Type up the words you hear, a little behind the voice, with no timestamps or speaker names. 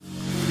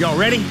Y'all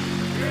ready?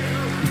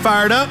 You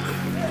fired up?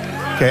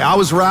 Okay, I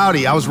was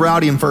rowdy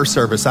in first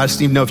service. I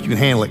just need to know if you can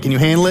handle it. Can you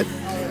handle it?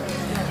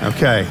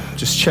 Okay,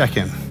 just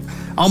checking.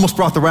 I almost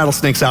brought the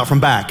rattlesnakes out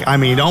from back.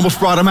 Almost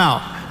brought them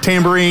out.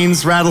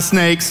 Tambourines,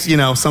 rattlesnakes,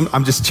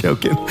 I'm just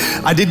joking.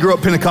 I did grow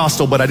up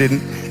Pentecostal, but I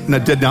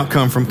did not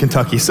come from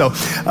Kentucky. So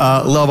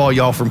love all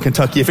y'all from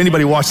Kentucky. If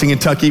anybody watching in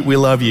Kentucky, we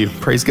love you.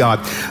 Praise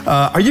God.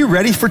 Are you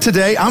ready for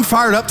today? I'm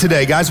fired up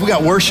today, guys. We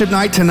got worship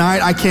night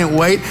tonight. I can't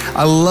wait.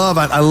 I love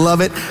it. I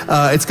love it.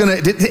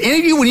 Did any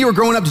of you, when you were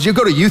growing up, did you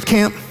go to youth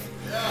camp?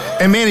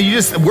 And man,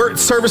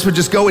 service would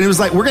just go, and it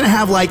was like, we're going to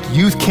have like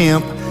youth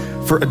camp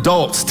for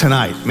adults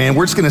tonight, man.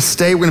 We're just gonna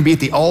stay, we're gonna be at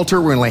the altar,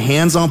 we're gonna lay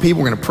hands on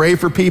people, we're gonna pray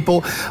for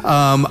people.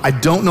 I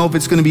don't know if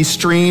it's gonna be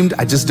streamed,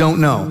 I just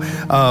don't know.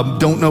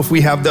 Don't know if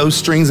we have those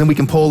strings and we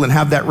can pull and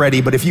have that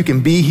ready, but if you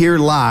can be here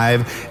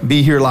live,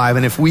 be here live.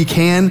 And if we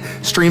can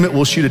stream it,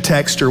 we'll shoot a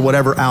text or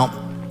whatever out.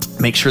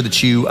 Make sure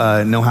that you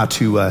know how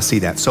to see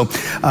that. So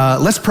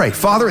let's pray.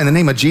 Father, in the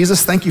name of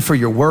Jesus, thank you for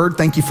your word.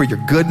 Thank you for your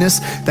goodness.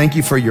 Thank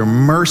you for your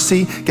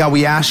mercy. God,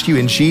 we ask you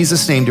in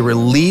Jesus' name to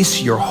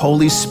release your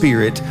Holy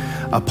Spirit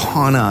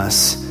upon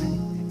us.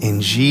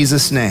 In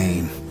Jesus'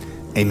 name,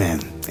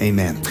 amen.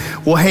 Amen.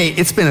 Well, hey,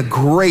 it's been a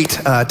great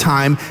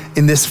time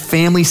in this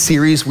family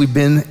series we've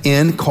been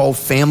in called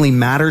Family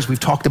Matters. We've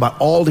talked about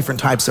all different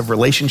types of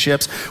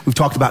relationships. We've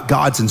talked about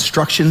God's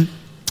instruction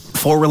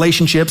for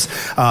relationships,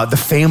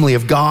 the family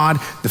of God,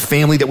 the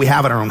family that we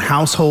have in our own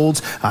households,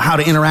 how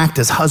to interact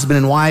as husband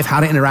and wife, how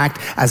to interact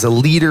as a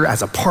leader,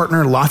 as a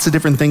partner, lots of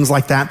different things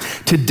like that.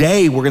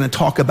 Today, we're going to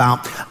talk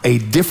about a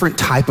different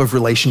type of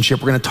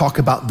relationship. We're going to talk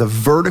about the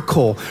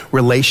vertical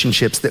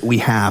relationships that we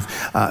have,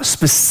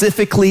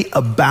 specifically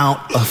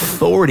about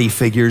authority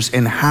figures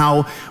and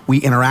how we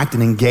interact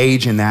and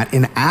engage in that,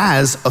 and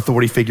as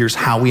authority figures,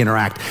 how we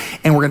interact.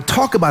 And we're going to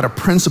talk about a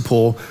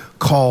principle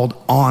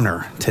called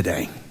honor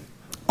today.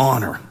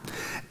 Honor.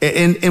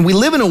 And we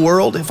live in a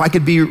world, if I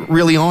could be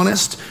really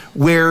honest,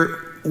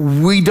 where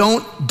we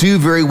don't do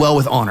very well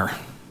with honor.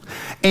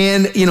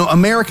 And,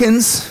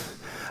 Americans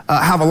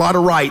have a lot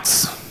of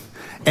rights,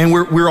 and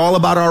we're all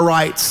about our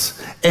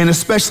rights. And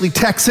especially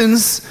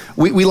Texans,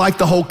 we like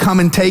the whole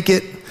come and take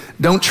it.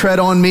 Don't tread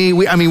on me.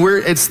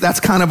 That's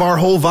kind of our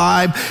whole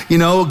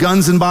vibe,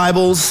 guns and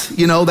Bibles,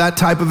 that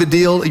type of a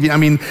deal.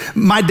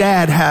 My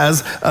dad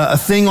has a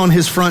thing on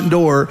his front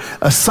door,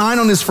 a sign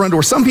on his front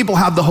door. Some people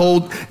have the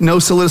whole no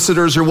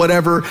solicitors or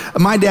whatever.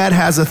 My dad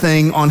has a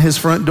thing on his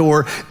front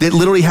door that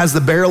literally has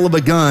the barrel of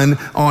a gun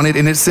on it,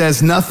 and it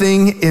says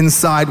nothing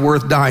inside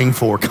worth dying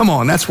for. Come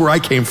on, that's where I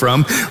came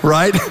from,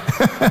 right?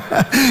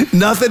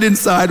 Nothing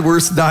inside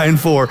worth dying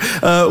for.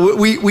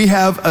 We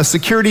have a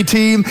security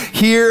team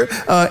here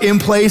in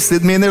place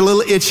that, man, they're a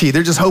little itchy.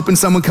 They're just hoping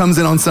someone comes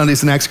in on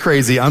Sundays and acts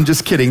crazy. I'm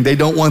just kidding. They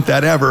don't want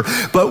that ever.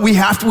 But we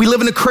live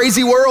in a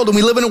crazy world, and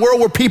we live in a world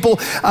where people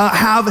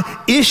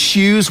have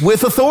issues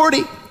with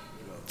authority.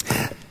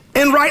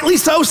 And rightly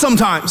so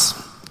sometimes,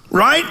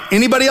 right?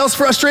 Anybody else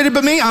frustrated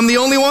but me? I'm the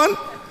only one?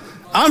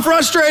 I'm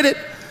frustrated.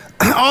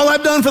 All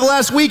I've done for the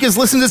last week is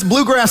listen to this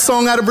bluegrass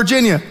song out of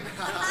Virginia.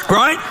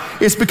 Right?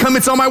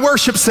 It's on my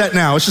worship set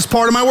now. It's just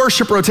part of my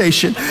worship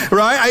rotation,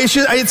 right?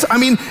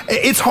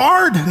 It's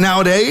hard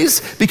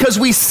nowadays because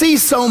we see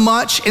so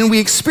much and we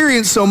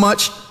experience so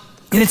much,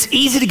 and it's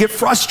easy to get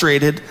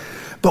frustrated,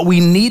 but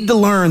we need to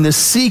learn the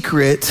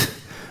secret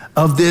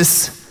of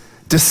this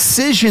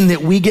decision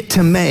that we get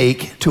to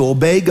make to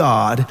obey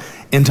God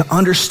and to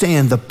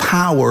understand the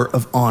power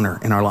of honor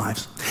in our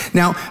lives.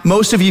 Now,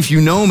 most of you, if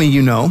you know me,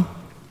 you know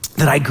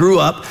that I grew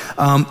up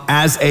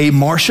as a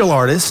martial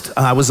artist.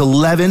 I was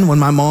 11 when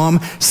my mom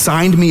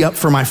signed me up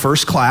for my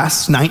first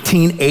class,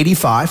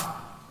 1985.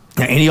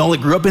 Now, any of y'all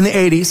that grew up in the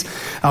 80s,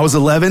 I was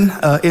 11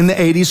 in the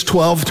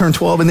 80s, turned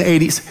 12 in the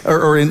 80s,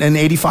 or in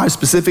 85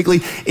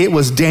 specifically. It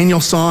was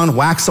Daniel-san,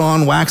 wax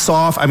on, wax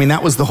off.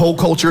 That was the whole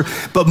culture.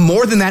 But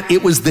more than that,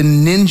 it was the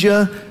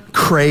ninja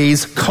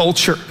craze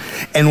culture.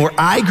 And where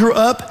I grew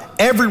up,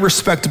 every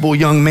respectable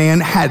young man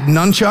had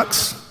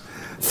nunchucks,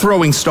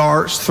 throwing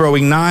stars,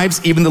 throwing knives,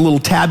 even the little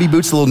tabby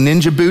boots, the little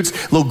ninja boots,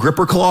 little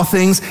gripper claw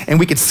things, and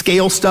we could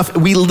scale stuff.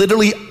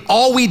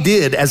 All we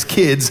did as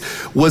kids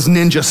was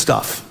ninja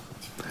stuff.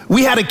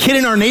 We had a kid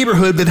in our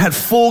neighborhood that had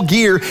full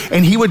gear,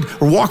 and he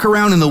would walk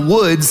around in the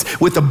woods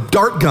with a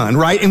dart gun,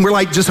 right? And we're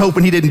like just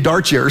hoping he didn't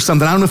dart you or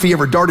something. I don't know if he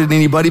ever darted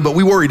anybody, but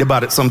we worried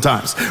about it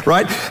sometimes,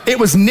 right? It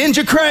was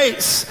ninja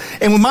craze.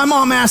 And when my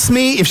mom asked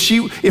me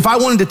if I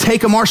wanted to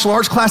take a martial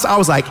arts class, I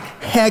was like,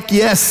 heck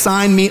yes,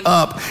 sign me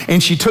up.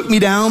 And she took me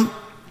down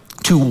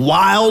to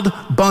Wild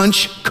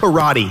Bunch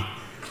Karate.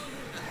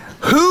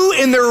 Who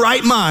in their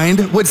right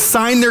mind would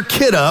sign their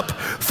kid up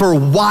for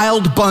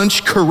Wild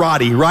Bunch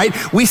Karate, right?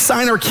 We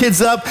sign our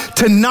kids up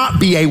to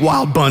not be a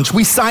wild bunch.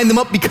 We sign them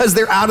up because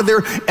they're out of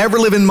their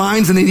ever-living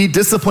minds and they need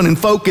discipline and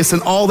focus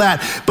and all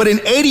that. But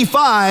in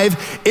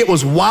 85, it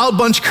was Wild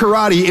Bunch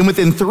Karate, and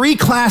within 3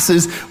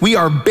 classes, we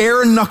are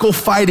bare knuckle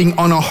fighting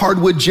on a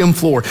hardwood gym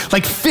floor.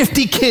 Like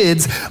 50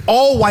 kids,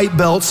 all white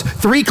belts,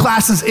 3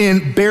 classes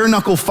in, bare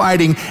knuckle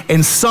fighting,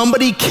 and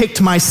somebody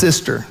kicked my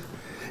sister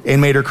and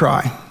made her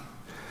cry.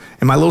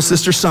 And my little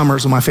sister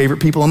Summers, one of my favorite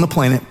people on the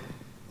planet.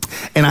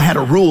 And I had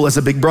a rule as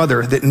a big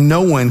brother that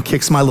no one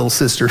kicks my little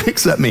sister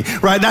except me,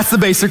 right? That's the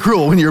basic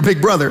rule when you're a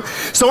big brother.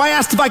 So I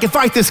asked if I could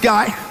fight this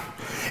guy,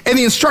 and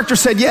the instructor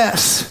said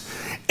yes.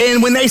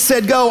 And when they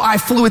said go, I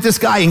flew at this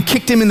guy and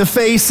kicked him in the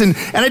face, and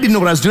I didn't know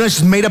what I was doing. I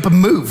just made up a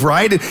move,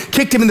 right? And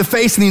kicked him in the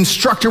face, and the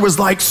instructor was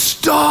like,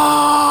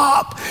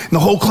 stop! And the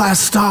whole class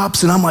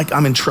stops, and I'm like,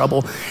 I'm in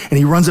trouble. And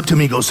he runs up to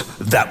me and goes,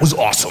 that was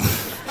awesome.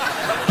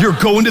 You're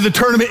going to the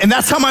tournament. And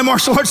that's how my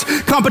martial arts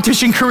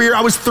competition career,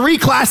 I was 3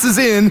 classes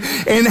in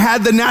and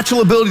had the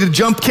natural ability to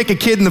jump kick a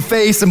kid in the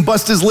face and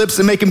bust his lips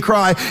and make him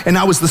cry. And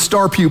I was the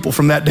star pupil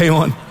from that day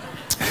on.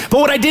 But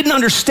what I didn't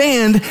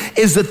understand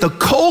is that the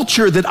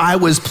culture that I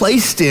was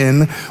placed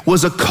in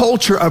was a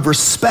culture of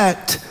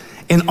respect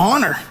and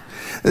honor.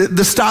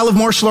 The style of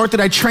martial art that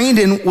I trained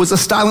in was a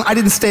style, I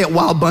didn't stay at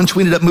Wild Bunch.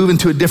 We ended up moving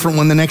to a different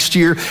one the next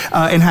year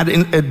and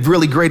had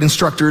really great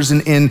instructors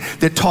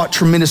that taught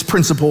tremendous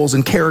principles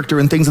and character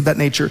and things of that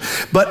nature.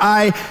 But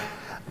I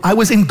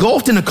was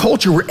engulfed in a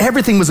culture where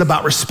everything was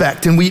about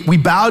respect, and we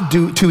bowed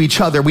to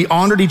each other. We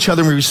honored each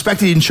other, and we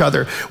respected each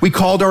other. We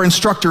called our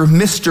instructor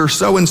Mr.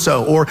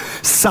 So-and-so, or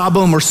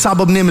Sabum, or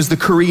Sabumnim is the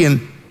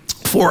Korean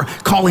for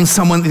calling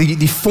someone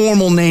the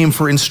formal name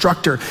for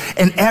instructor.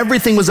 And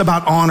everything was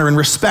about honor and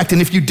respect. And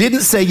if you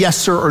didn't say yes,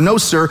 sir, or no,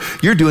 sir,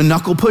 you're doing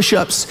knuckle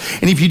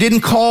push-ups. And if you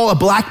didn't call a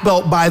black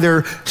belt by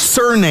their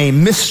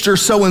surname, Mr.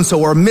 So-and-so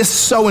or Miss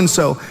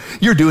So-and-so,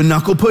 you're doing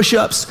knuckle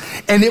push-ups.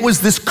 And it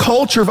was this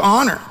culture of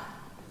honor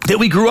that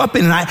we grew up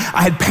in. And I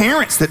had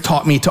parents that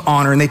taught me to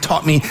honor, and they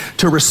taught me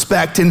to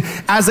respect. And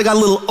as I got a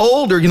little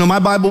older,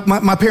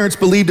 my parents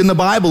believed in the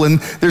Bible, and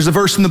there's a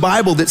verse in the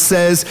Bible that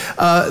says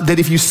that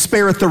if you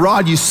spareth the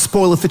rod, you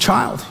spoileth the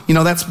child. You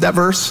know, that's that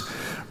verse.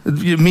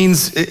 It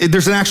means,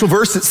 there's an actual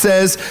verse that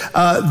says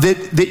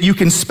that you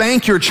can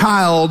spank your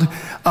child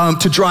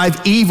to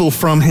drive evil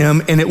from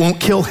him, and it won't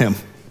kill him.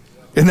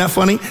 Isn't that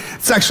funny?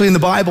 It's actually in the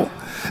Bible.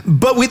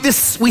 But we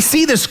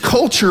see this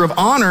culture of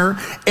honor,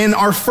 and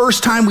our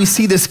first time we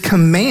see this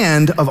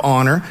command of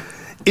honor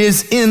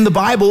is in the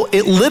Bible.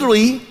 It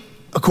literally,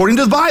 according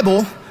to the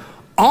Bible,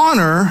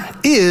 honor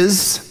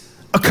is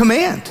a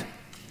command.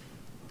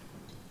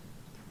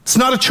 It's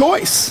not a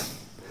choice.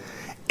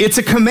 It's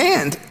a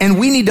command, and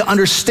we need to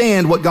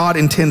understand what God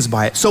intends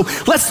by it. So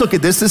let's look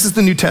at this. This is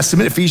the New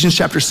Testament, Ephesians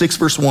chapter 6,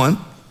 verse 1.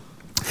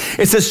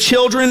 It says,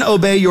 children,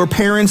 obey your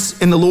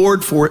parents in the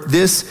Lord, for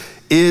this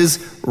is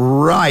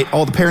right.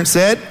 All the parents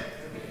said,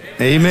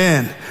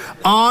 amen.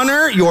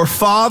 Honor your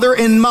father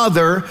and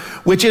mother,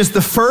 which is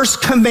the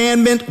first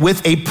commandment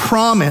with a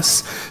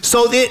promise,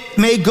 so that it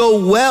may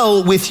go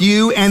well with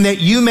you and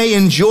that you may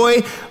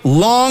enjoy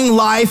long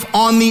life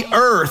on the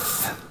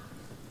earth.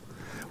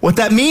 What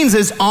that means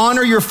is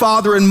honor your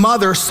father and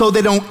mother so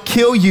they don't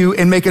kill you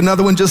and make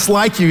another one just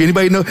like you.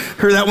 Anybody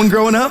heard that one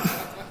growing up?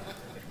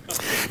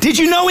 Did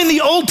you know in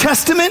the Old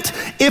Testament,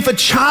 if a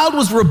child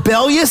was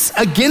rebellious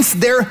against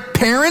their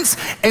parents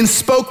and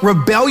spoke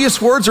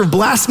rebellious words or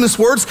blasphemous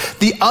words,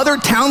 the other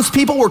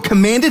townspeople were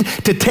commanded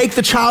to take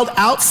the child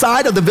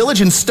outside of the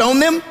village and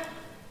stone them?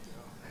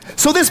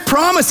 So this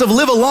promise of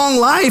live a long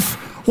life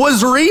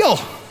was real.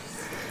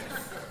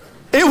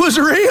 It was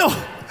real.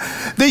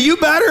 That you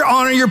better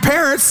honor your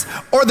parents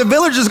or the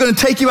village is going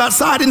to take you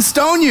outside and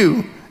stone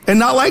you. And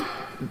not like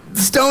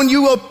stone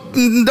you up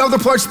in other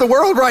parts of the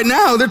world right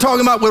now. They're talking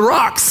about with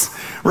rocks,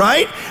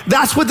 right?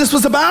 That's what this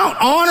was about.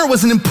 Honor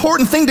was an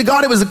important thing to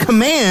God. It was a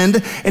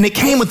command, and it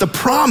came with the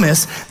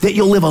promise that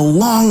you'll live a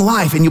long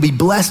life and you'll be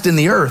blessed in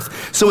the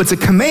earth. So it's a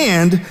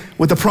command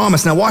with a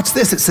promise. Now watch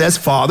this. It says,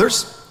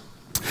 fathers,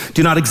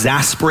 do not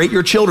exasperate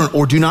your children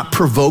or do not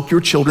provoke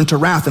your children to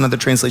wrath, another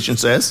translation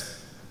says.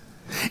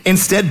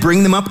 Instead,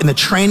 bring them up in the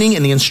training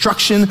and the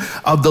instruction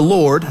of the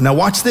Lord. Now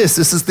watch this.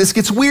 This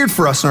gets weird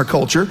for us in our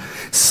culture.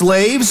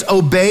 Slaves,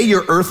 obey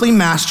your earthly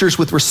masters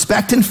with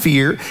respect and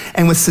fear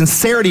and with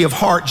sincerity of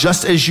heart,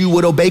 just as you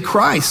would obey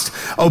Christ.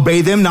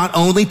 Obey them not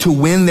only to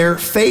win their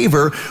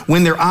favor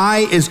when their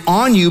eye is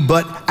on you,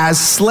 but as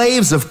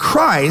slaves of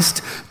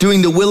Christ,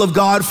 doing the will of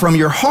God from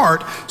your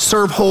heart,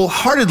 serve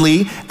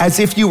wholeheartedly as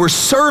if you were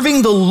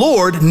serving the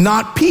Lord,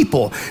 not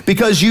people,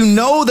 because you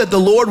know that the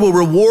Lord will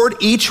reward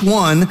each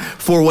one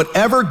for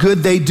whatever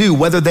good they do,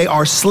 whether they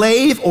are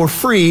slave or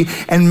free,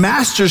 and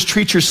masters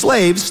treat your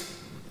slaves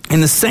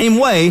in the same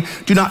way.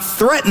 Do not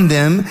threaten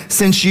them,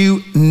 since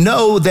you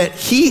know that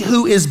he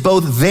who is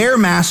both their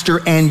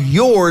master and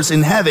yours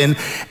in heaven,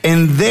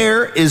 and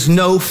there is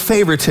no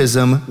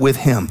favoritism with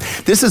him.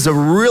 This is a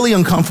really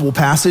uncomfortable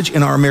passage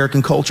in our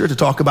American culture to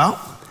talk about,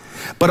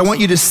 but I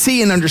want you to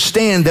see and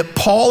understand that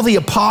Paul the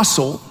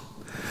apostle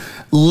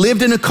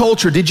lived in a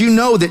culture. Did you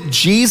know that in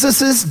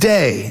Jesus's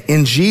day,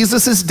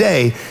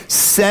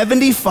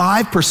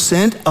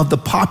 75% of the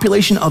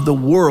population of the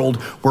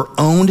world were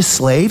owned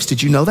slaves?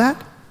 Did you know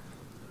that?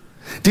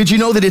 Did you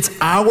know that it's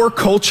our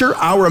culture,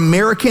 our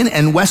American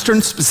and Western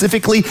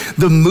specifically,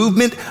 the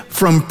movement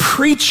from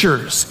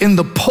preachers in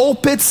the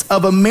pulpits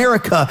of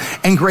America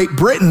and Great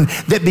Britain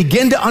that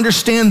begin to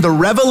understand the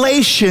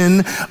revelation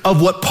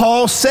of what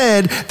Paul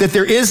said, that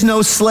there is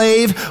no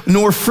slave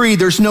nor free,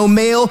 there's no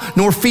male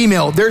nor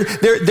female.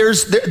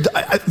 There's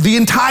the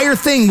entire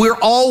thing, we're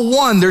all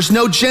one. There's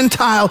no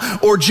Gentile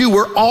or Jew,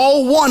 we're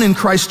all one in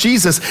Christ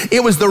Jesus.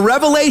 It was the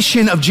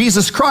revelation of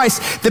Jesus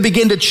Christ that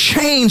began to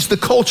change the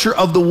culture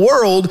of the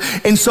world.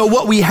 And so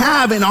what we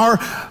have in our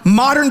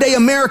modern day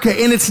America,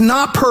 and it's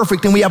not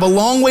perfect and we have a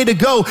long way to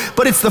go,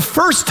 but it's the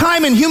first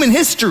time in human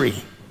history.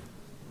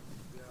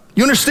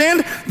 You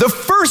understand? The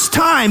first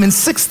time in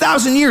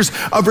 6,000 years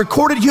of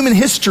recorded human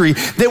history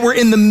that we're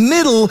in the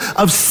middle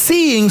of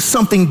seeing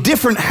something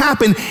different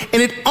happen,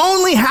 and it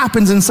only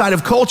happens inside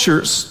of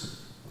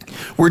cultures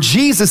where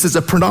Jesus is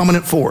a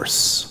predominant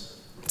force.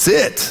 That's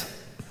it.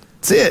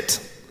 That's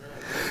it.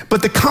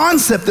 But the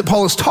concept that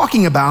Paul is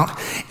talking about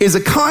is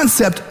a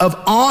concept of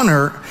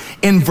honor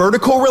in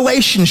vertical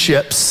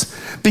relationships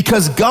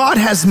because God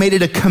has made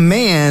it a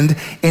command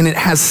and it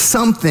has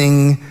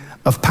something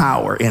of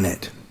power in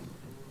it.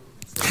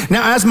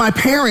 Now, as my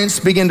parents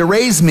began to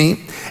raise me,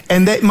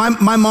 and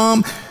my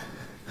mom,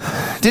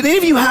 did any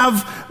of you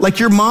have, like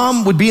your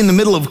mom would be in the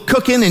middle of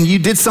cooking and you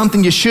did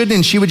something you shouldn't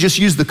and she would just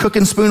use the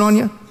cooking spoon on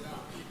you?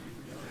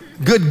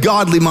 Good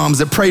godly moms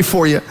that pray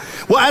for you.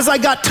 Well, as I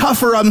got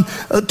tougher, I'm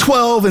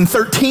 12 and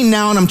 13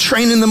 now, and I'm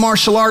training the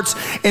martial arts,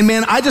 and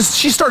man,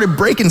 she started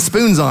breaking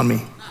spoons on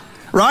me,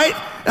 right?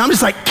 And I'm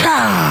just like,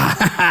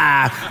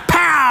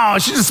 pow,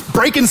 she's just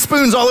breaking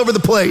spoons all over the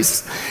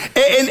place.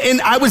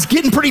 And I was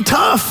getting pretty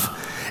tough,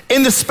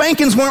 and the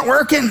spankings weren't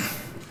working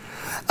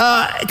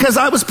because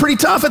I was pretty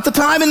tough at the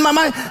time, and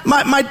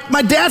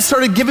my dad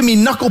started giving me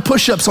knuckle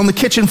push-ups on the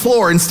kitchen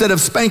floor instead of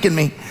spanking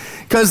me.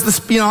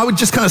 Because I would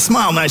just kind of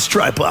smile, nice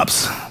try,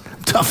 Pops.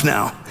 I'm tough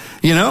now,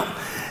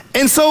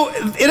 And so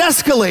it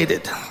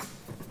escalated.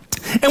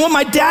 And what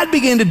my dad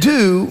began to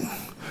do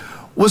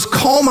was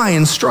call my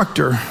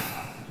instructor.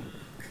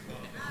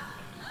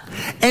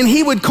 And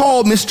he would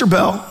call Mr.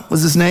 Bell,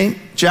 was his name,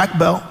 Jack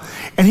Bell.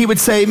 And he would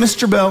say,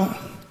 Mr. Bell,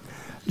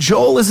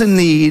 Joel is in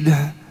need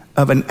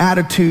of an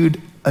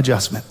attitude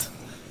adjustment.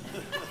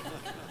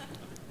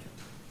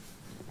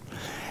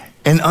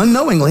 And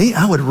unknowingly,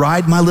 I would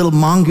ride my little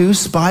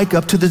mongoose bike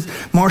up to the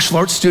martial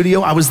arts studio.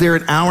 I was there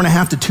an hour and a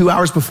half to 2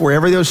 hours before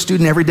every other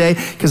student every day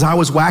because I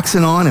was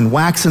waxing on and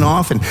waxing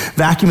off and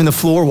vacuuming the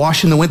floor,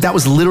 washing the window. That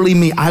was literally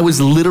me. I was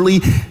literally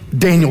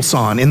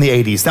Daniel-san in the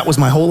 80s. That was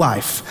my whole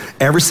life.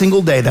 Every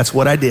single day, that's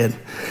what I did.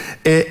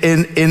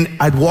 And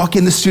I'd walk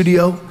in the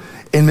studio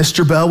and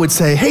Mr. Bell would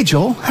say, hey,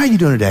 Joel, how you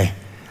doing today?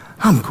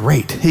 I'm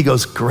great. He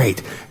goes,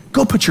 great.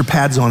 Go put your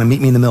pads on and meet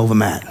me in the middle of the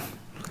mat.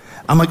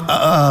 I'm like,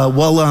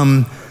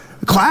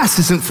 class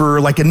isn't for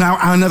like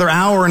another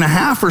hour and a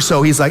half or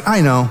so. He's like,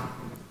 I know,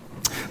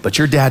 but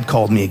your dad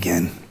called me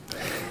again.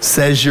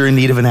 Says you're in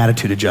need of an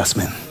attitude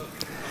adjustment.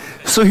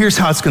 So here's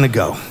how it's gonna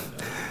go.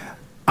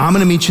 I'm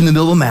gonna meet you in the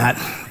middle of the mat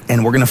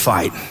and we're gonna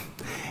fight.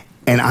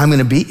 And I'm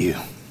gonna beat you.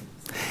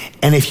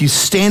 And if you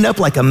stand up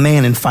like a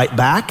man and fight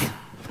back,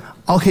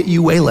 I'll hit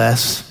you way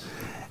less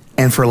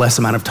and for a less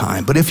amount of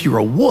time. But if you're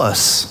a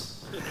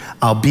wuss,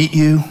 I'll beat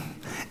you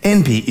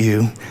and beat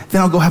you.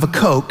 Then I'll go have a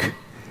Coke,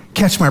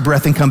 catch my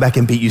breath, and come back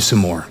and beat you some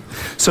more.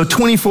 So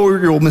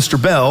 24-year-old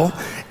Mr. Bell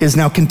is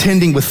now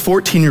contending with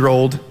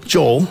 14-year-old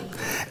Joel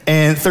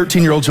and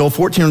 13-year-old Joel,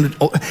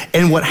 14-year-old.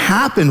 And what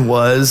happened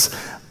was,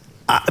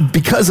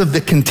 because of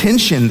the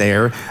contention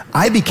there,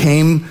 I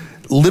became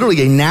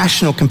literally a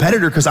national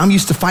competitor because I'm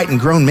used to fighting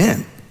grown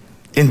men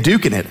and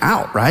duking it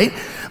out, right?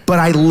 But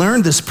I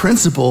learned this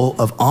principle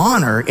of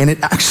honor, and it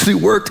actually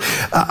worked.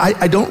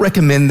 I don't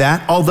recommend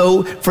that,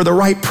 although for the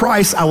right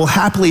price, I will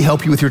happily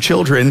help you with your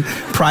children.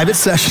 Private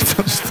sessions,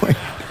 I'm just playing.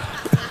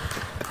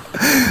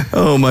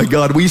 Oh my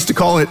God, we used to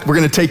call it, we're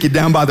gonna take you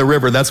down by the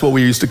river. That's what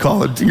we used to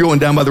call it. You're going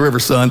down by the river,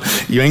 son.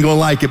 You ain't gonna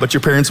like it, but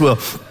your parents will.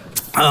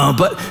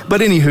 But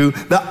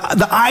anywho,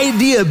 the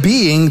idea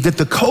being that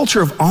the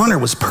culture of honor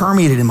was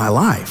permeated in my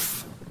life.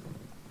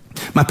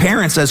 My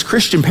parents, as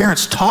Christian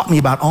parents, taught me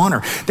about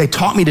honor. They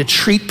taught me to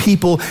treat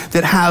people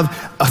that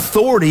have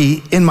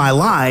authority in my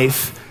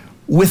life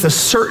with a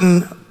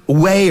certain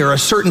way or a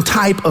certain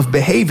type of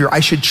behavior.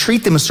 I should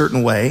treat them a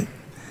certain way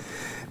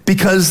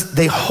because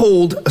they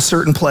hold a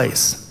certain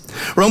place.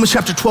 Romans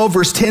chapter 12,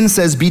 verse 10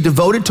 says, be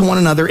devoted to one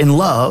another in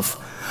love,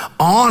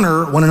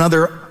 honor one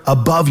another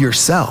above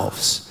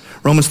yourselves.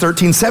 Romans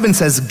 13:7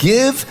 says,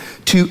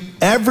 give to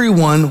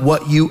everyone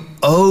what you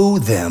owe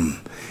them.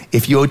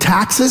 If you owe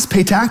taxes,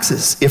 pay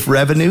taxes. If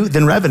revenue,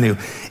 then revenue.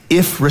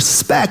 If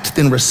respect,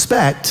 then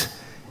respect.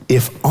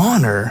 If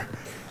honor,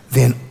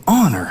 then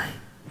honor.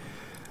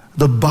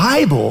 The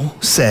Bible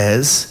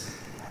says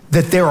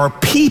that there are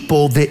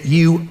people that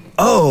you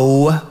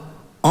owe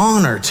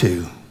honor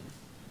to.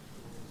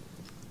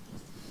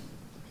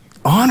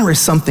 Honor is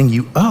something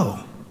you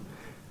owe.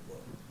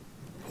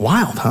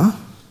 Wild, huh?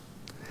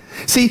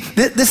 See,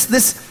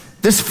 this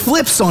this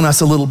flips on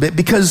us a little bit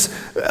because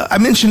I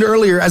mentioned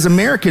earlier, as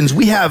Americans,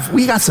 we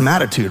got some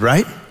attitude,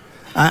 right?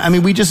 I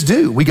mean, we just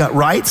do. We got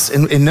rights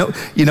and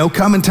no,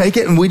 come and take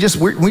it. And we got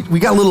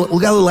a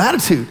little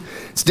attitude.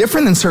 It's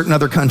different than certain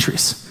other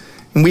countries.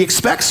 And we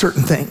expect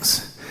certain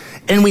things.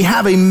 And we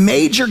have a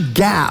major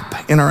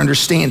gap in our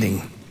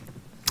understanding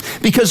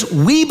because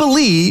we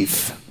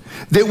believe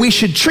that we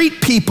should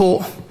treat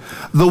people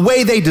the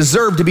way they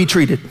deserve to be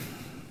treated.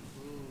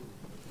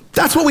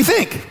 That's what we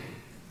think.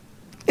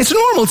 It's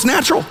normal, it's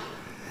natural.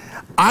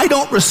 I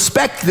don't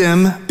respect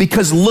them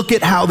because look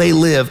at how they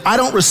live. I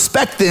don't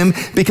respect them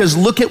because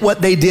look at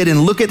what they did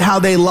and look at how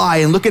they lie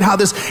and look at how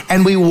this,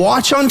 and we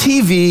watch on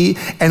TV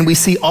and we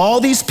see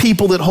all these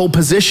people that hold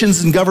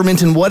positions in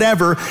government and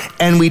whatever,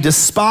 and we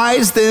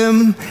despise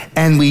them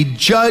and we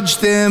judge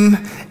them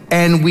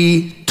and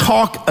we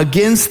talk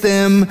against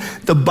them.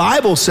 The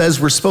Bible says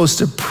we're supposed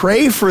to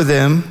pray for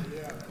them,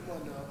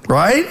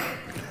 right?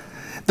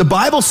 The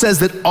Bible says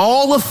that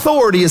all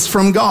authority is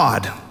from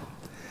God.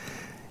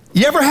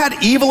 You ever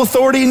had evil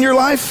authority in your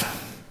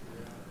life?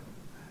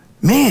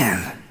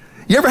 Man,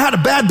 you ever had a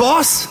bad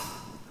boss?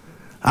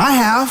 I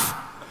have.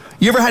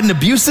 You ever had an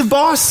abusive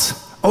boss?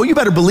 Oh, you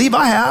better believe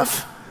I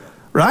have,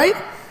 right?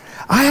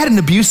 I had an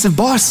abusive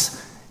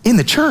boss in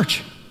the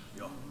church.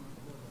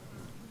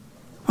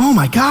 Oh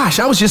my gosh,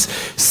 I was just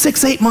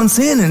 6-8 months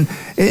in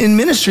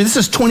ministry. This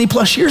is 20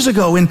 plus years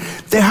ago, and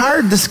they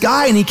hired this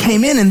guy and he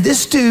came in, and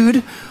this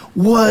dude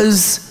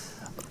was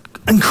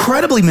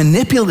incredibly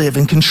manipulative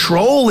and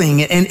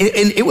controlling, and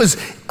it was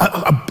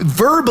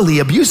verbally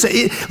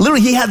abusive.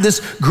 Literally, he had this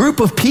group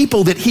of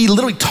people that he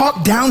literally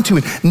talked down to,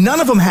 and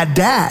none of them had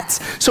dads.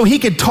 So he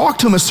could talk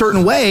to them a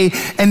certain way,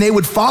 and they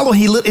would follow.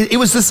 It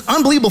was this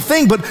unbelievable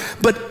thing, but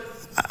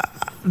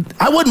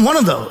I wasn't one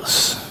of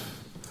those.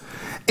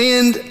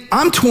 And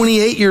I'm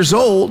 28 years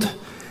old,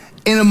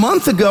 and a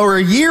month ago or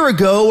a year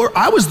ago,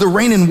 I was the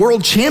reigning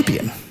world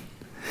champion.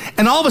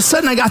 And all of a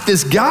sudden, I got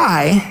this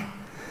guy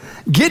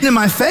getting in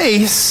my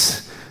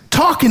face,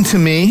 talking to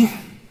me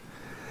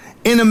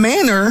in a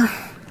manner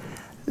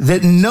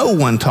that no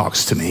one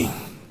talks to me,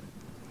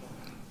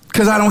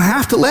 because I don't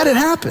have to let it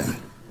happen,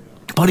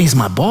 but he's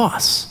my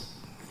boss.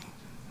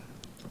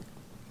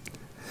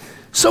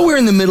 So we're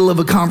in the middle of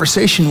a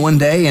conversation one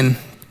day, and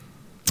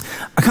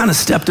I kind of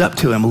stepped up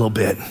to him a little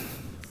bit,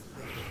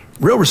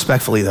 real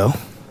respectfully though.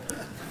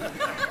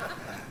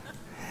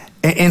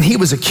 And he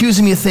was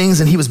accusing me of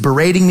things, and he was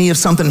berating me of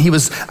something. It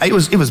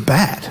was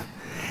bad.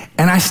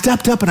 And I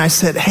stepped up and I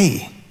said,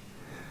 hey,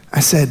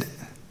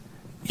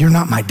 you're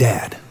not my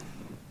dad.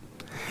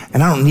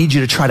 And I don't need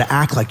you to try to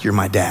act like you're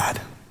my dad.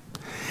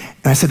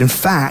 And I said, in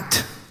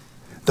fact,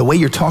 the way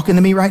you're talking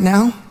to me right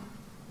now,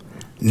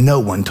 no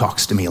one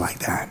talks to me like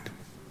that.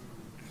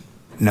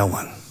 No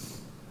one.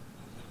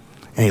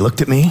 And he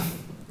looked at me.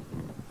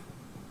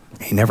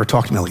 He never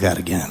talked to me like that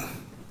again.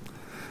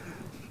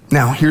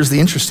 Now, here's the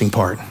interesting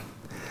part.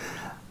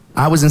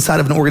 I was inside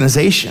of an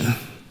organization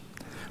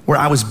where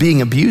I was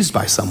being abused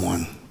by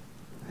someone.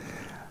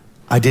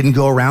 I didn't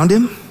go around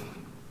him.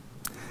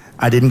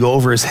 I didn't go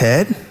over his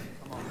head.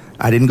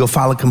 I didn't go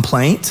file a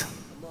complaint.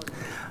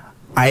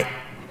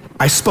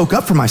 I spoke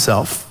up for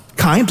myself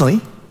kindly.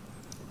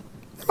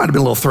 There might have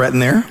been a little threat in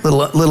there, there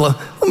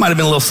might have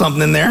been a little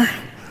something in there.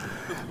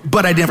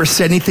 But I never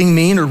said anything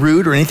mean or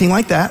rude or anything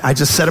like that. I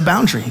just set a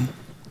boundary.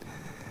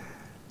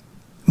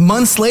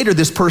 Months later,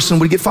 this person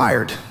would get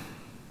fired.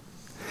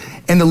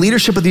 And the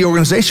leadership of the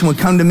organization would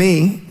come to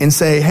me and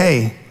say,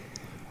 hey,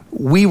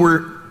 we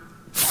were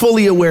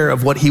fully aware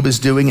of what he was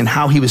doing and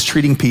how he was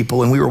treating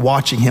people, and we were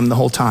watching him the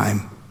whole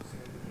time.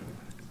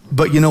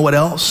 But you know what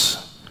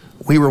else?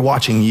 We were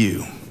watching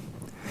you.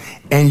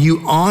 And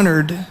you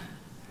honored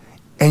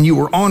and you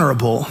were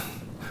honorable,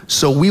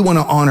 so we want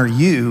to honor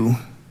you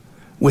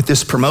with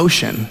this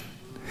promotion.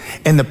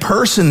 And the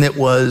person that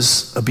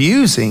was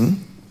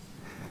abusing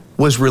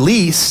was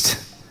released,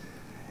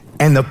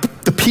 and the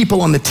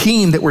people on the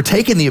team that were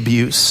taking the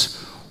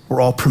abuse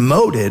were all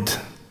promoted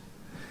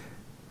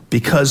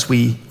because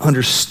we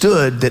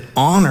understood that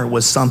honor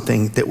was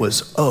something that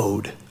was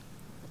owed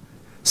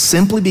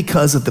simply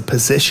because of the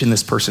position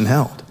this person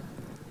held.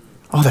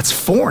 Oh, that's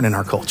foreign in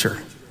our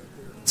culture.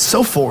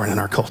 So foreign in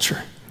our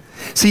culture.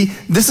 See,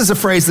 this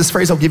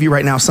phrase I'll give you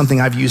right now is something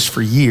I've used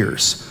for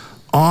years.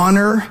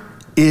 Honor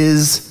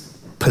is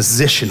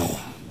positional,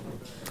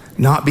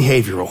 not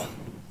behavioral.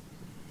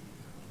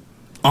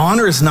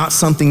 Honor is not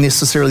something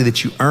necessarily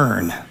that you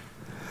earn.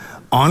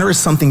 Honor is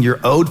something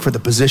you're owed for the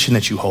position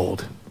that you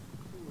hold.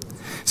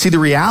 See, the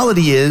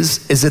reality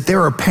is that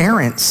there are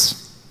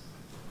parents.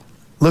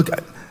 Look,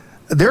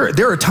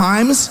 there are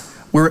times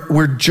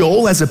where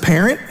Joel as a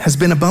parent has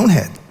been a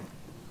bonehead.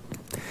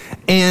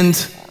 And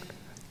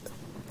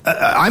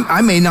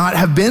I may not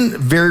have been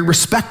very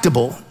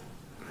respectable,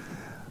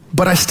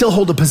 but I still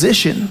hold a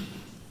position.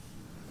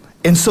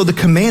 And so the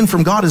command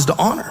from God is to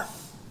honor.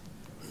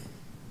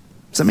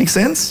 Does that make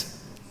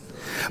sense?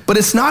 But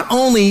it's not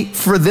only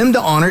for them to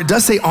honor. It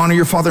does say honor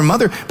your father and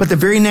mother, but the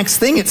very next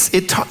thing,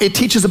 it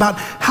teaches about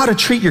how to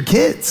treat your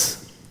kids.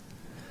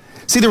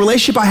 See, the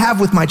relationship I have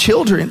with my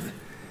children,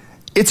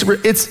 it's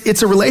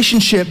a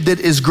relationship that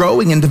is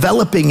growing and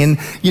developing, and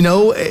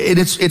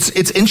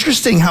it's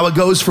interesting how it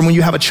goes from when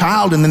you have a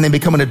child and then they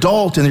become an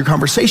adult and your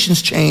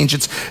conversations change.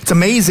 It's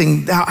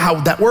amazing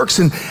how that works.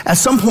 And at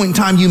some point in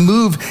time, you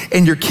move,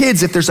 and your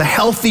kids, if there's a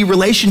healthy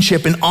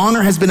relationship and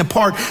honor has been a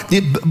part,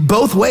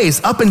 both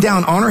ways, up and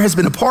down, honor has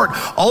been a part.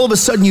 All of a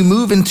sudden, you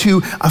move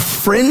into a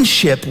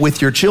friendship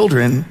with your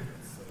children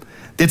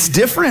that's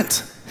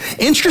different.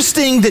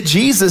 Interesting that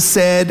Jesus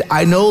said,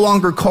 I no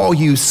longer call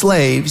you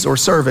slaves or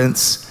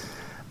servants.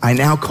 I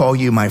now call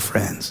you my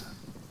friends.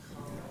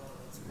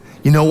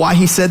 You know why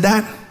he said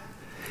that?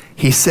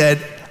 He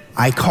said,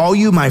 I call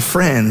you my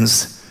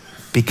friends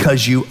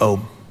because you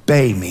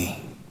obey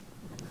me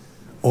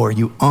or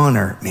you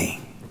honor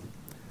me.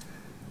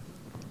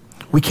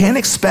 We can't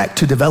expect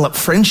to develop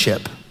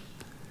friendship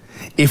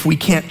if we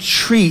can't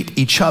treat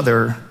each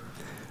other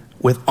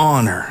with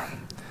honor.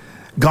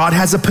 God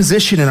has a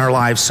position in our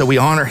lives, so we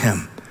honor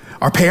him.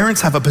 Our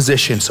parents have a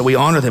position, so we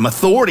honor them.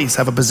 Authorities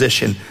have a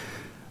position.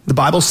 The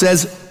Bible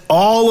says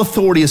all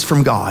authority is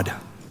from God.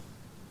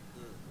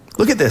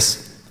 Look at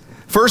this.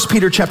 1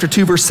 Peter chapter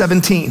 2, verse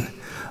 17.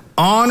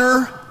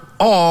 Honor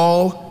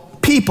all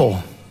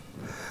people.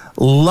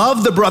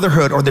 Love the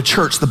brotherhood or the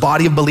church, the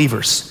body of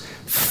believers.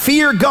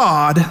 Fear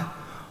God.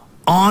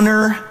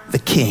 Honor the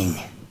king.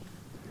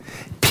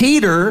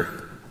 Peter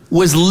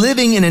was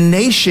living in a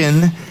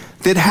nation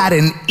that had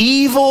an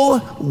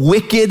evil,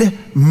 wicked,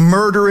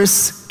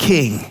 murderous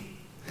king.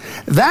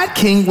 That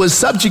king was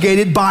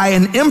subjugated by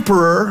an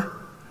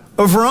emperor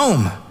of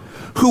Rome,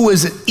 who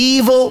was an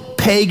evil,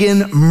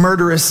 pagan,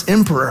 murderous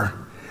emperor.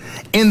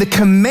 And the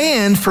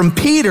command from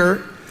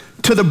Peter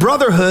to the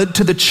brotherhood,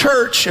 to the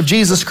church of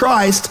Jesus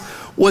Christ,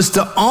 was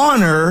to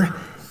honor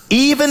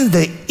even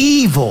the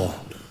evil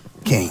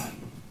king.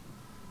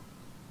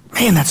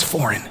 Man, that's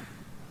foreign.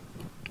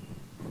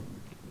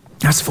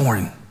 That's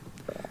foreign.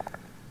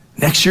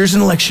 Next year's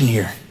an election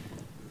year,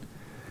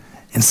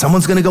 and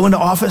someone's gonna go into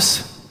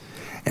office,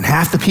 and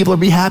half the people will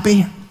be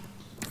happy,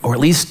 or at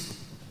least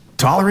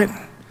tolerant,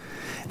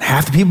 and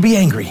half the people be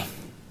angry.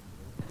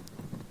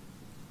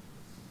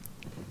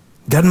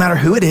 Doesn't matter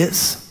who it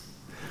is,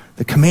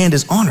 the command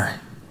is honor.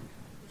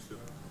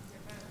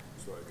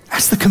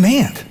 That's the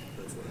command.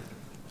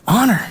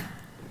 Honor.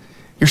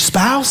 Your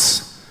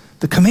spouse,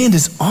 the command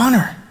is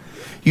honor.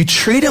 You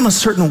treat them a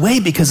certain way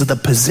because of the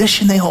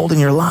position they hold in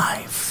your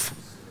life.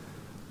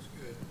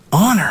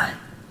 Honor.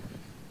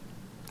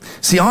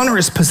 See, honor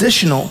is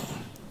positional,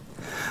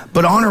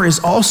 but honor is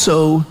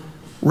also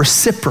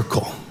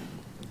reciprocal.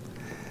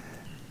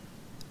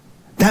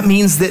 That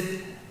means that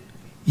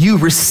you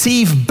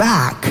receive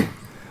back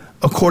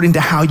according to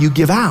how you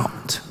give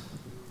out.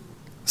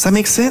 Does that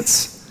make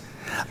sense?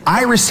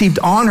 I received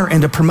honor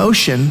and a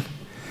promotion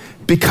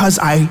because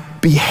I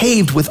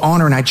behaved with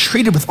honor and I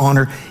treated with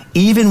honor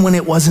even when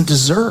it wasn't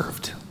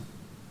deserved.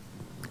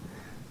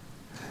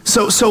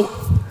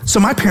 So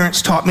my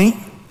parents taught me,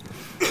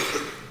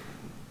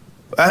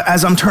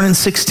 as I'm turning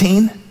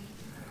 16,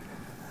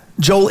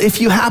 Joel, if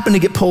you happen to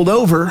get pulled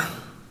over,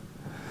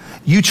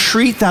 you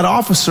treat that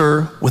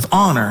officer with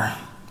honor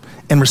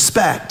and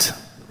respect.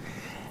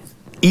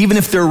 Even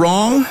if they're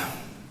wrong,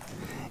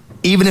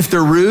 even if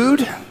they're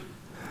rude,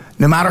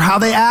 no matter how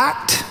they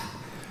act,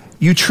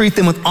 you treat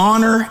them with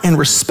honor and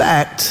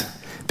respect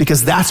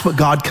because that's what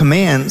God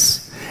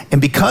commands.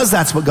 And because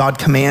that's what God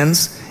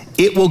commands,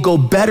 it will go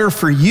better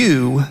for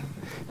you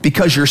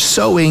because you're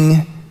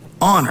sowing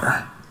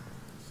honor.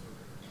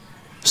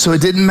 So it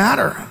didn't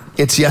matter.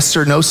 It's yes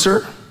sir, no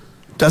sir.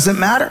 Doesn't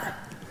matter.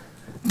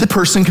 The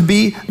person could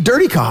be a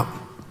dirty cop,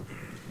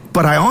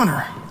 but I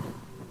honor.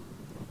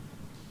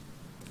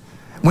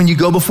 When you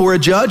go before a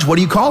judge, what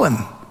do you call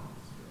him?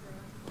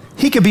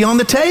 He could be on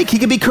the take. He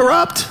could be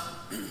corrupt,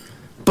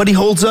 but he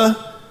holds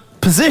a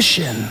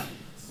position.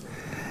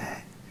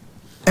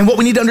 And what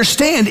we need to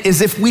understand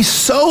is if we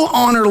sow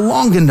honor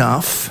long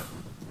enough,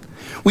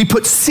 we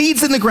put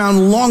seeds in the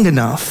ground long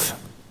enough,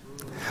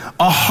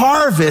 a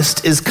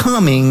harvest is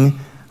coming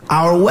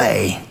our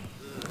way.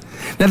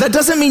 Now that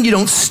doesn't mean you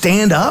don't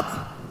stand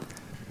up.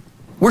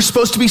 We're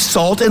supposed to be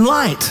salt and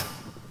light.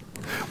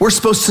 We're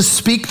supposed to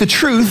speak the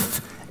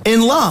truth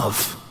in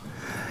love.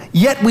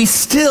 Yet we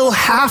still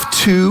have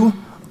to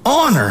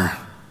honor.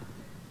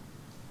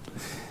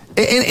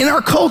 In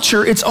our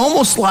culture, it's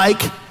almost like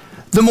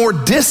the more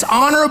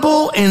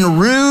dishonorable and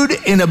rude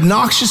and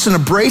obnoxious and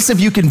abrasive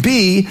you can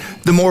be,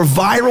 the more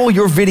viral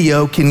your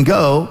video can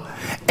go,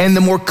 and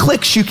the more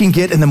clicks you can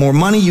get and the more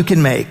money you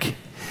can make.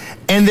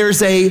 And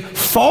there's a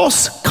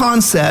false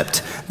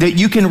concept that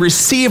you can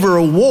receive a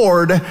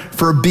reward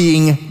for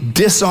being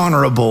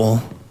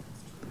dishonorable,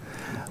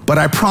 but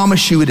I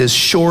promise you it is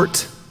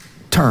short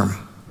term.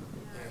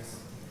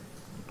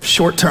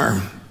 Short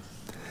term.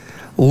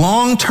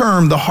 Long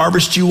term, the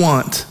harvest you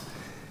want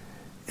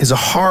is a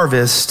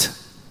harvest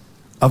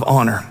of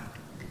honor.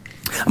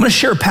 I'm going to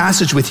share a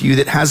passage with you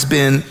that has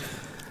been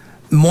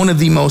one of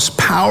the most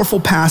powerful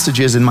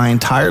passages in my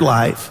entire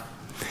life.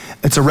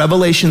 It's a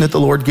revelation that the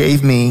Lord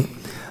gave me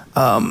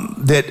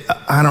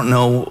that, I don't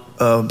know,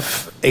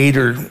 8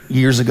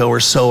 years ago or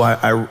so,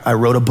 I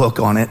wrote a book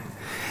on it.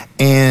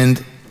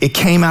 And it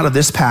came out of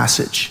this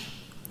passage.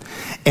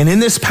 And in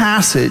this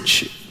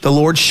passage, the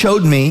Lord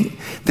showed me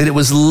that it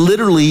was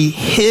literally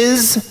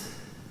his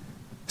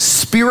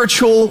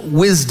spiritual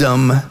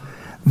wisdom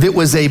that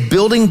was a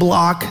building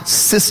block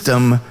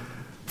system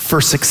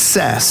for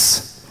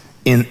success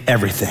in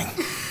everything.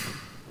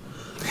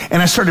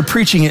 And I started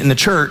preaching it in the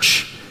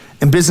church,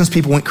 and business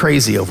people went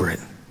crazy over it.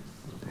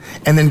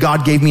 And then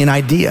God gave me an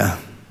idea,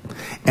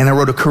 and I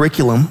wrote a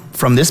curriculum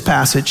from this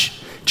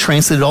passage,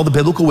 translated all the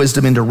biblical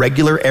wisdom into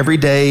regular,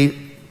 everyday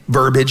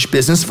verbiage,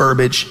 business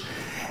verbiage,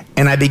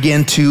 and I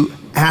began to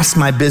ask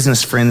my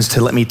business friends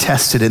to let me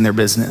test it in their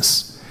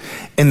business.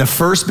 And the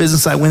first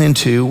business I went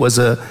into was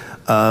a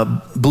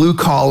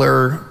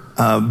blue-collar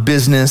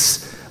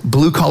business,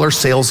 blue-collar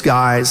sales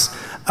guys.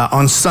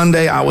 On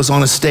Sunday, I was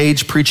on a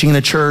stage preaching in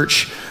a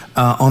church.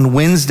 On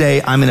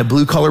Wednesday, I'm in a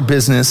blue-collar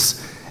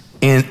business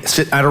and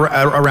sit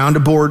around a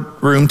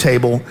boardroom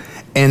table,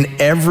 and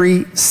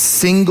every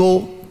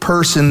single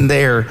person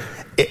there,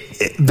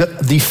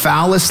 the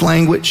foulest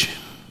language,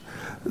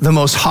 the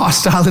most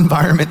hostile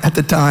environment at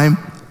the time.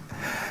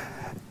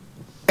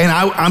 And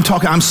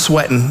I'm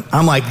sweating.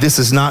 I'm like, this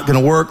is not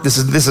gonna work. This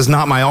is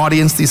not my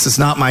audience. This is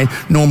not my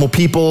normal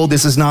people.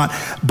 This is not,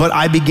 but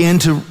I began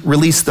to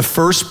release the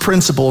first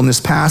principle in this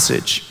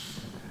passage.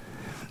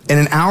 And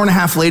an hour and a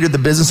half later, the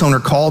business owner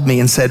called me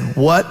and said,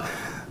 what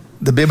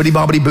the bibbity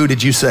bobbity boo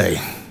did you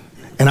say?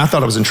 And I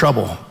thought I was in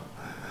trouble.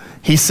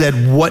 He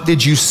said, what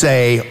did you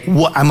say?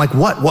 What? I'm like,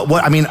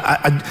 what? I mean,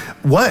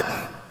 what?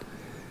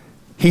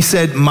 He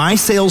said, my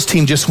sales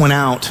team just went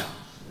out,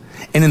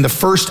 and in the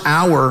first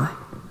hour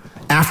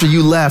after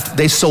you left,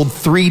 they sold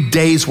 3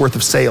 days worth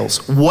of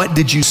sales. What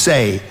did you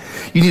say?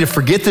 You need to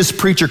forget this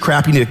preacher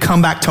crap. You need to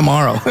come back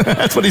tomorrow.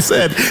 That's what he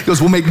said. He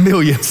goes, we'll make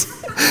millions.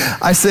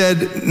 I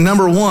said,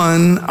 number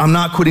one, I'm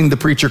not quitting the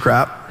preacher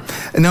crap.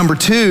 And number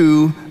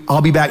two,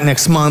 I'll be back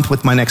next month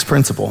with my next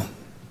principal.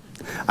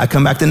 I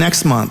come back the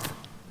next month.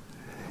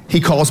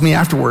 He calls me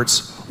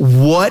afterwards.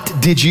 What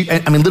did you,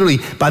 I mean, literally,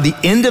 by the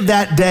end of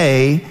that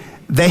day,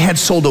 they had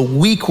sold a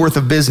week worth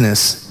of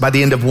business by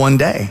the end of one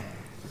day.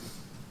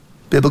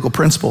 Biblical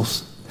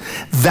principles.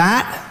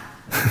 That,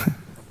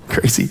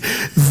 crazy,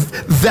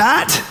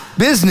 that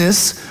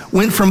business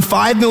went from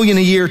 5 million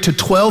a year to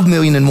 12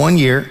 million in 1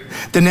 year.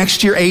 The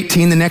next year,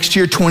 18, the next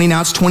year, 20,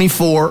 now it's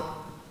 24.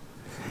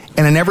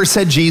 And I never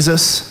said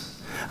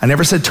Jesus. I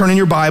never said turn in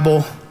your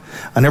Bible.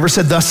 I never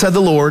said thus said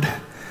the Lord.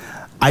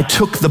 I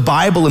took the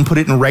Bible and put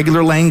it in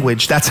regular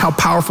language. That's how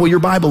powerful your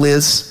Bible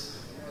is.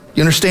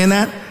 You understand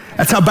that?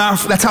 That's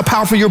how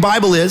powerful your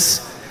Bible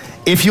is.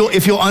 If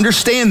you'll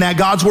understand that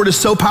God's word is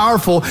so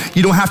powerful,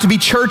 you don't have to be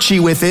churchy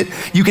with it.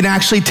 You can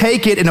actually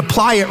take it and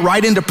apply it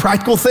right into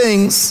practical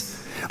things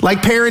like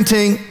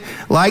parenting,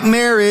 like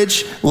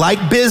marriage,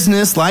 like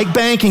business, like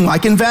banking,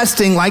 like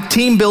investing, like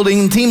team building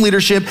and team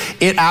leadership.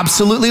 It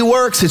absolutely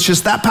works. It's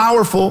just that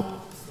powerful.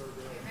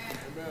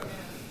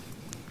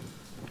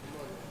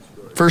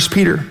 2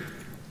 Peter,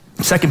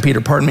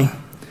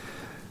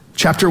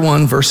 chapter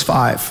 1, verse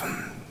 5.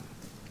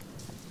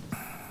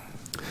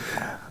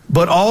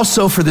 But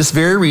also for this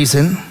very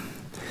reason,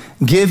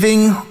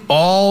 giving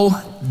all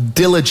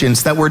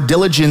diligence. That word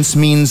diligence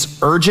means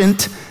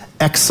urgent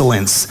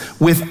excellence,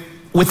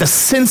 with a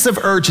sense of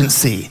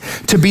urgency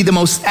to be the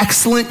most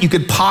excellent you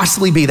could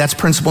possibly be. That's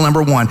principle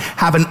number one.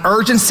 Have an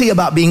urgency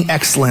about being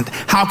excellent.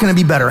 How can I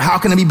be better? How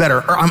can I be better?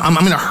 Or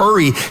I'm in a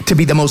hurry to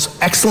be the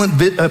most excellent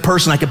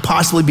person I could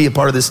possibly be a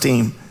part of this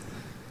team.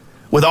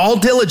 With all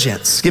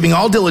diligence, giving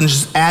all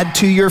diligence, add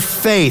to your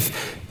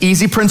faith.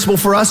 Easy principle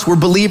for us. We're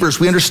believers.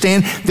 We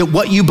understand that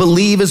what you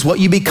believe is what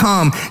you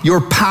become.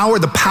 Your power,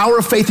 the power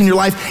of faith in your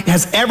life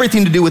has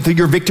everything to do with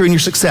your victory and your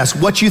success.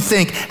 What you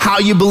think, how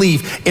you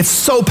believe. It's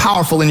so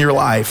powerful in your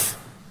life.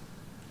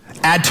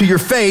 Add to your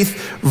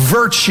faith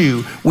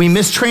virtue. We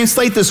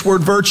mistranslate this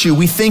word virtue.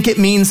 We think it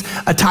means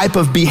a type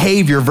of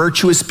behavior,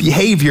 virtuous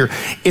behavior.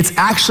 It's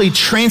actually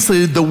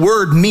translated, the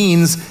word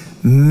means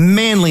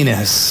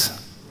manliness.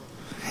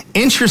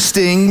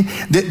 Interesting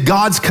that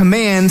God's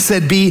command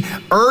said be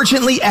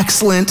urgently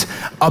excellent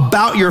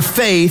about your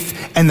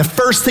faith, and the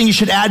first thing you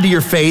should add to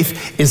your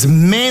faith is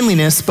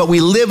manliness, but we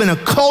live in a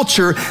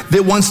culture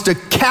that wants to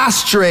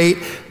castrate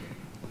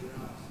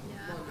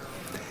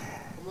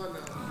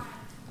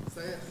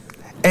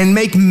and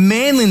make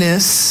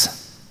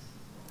manliness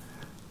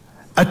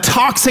a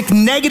toxic,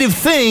 negative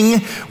thing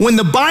when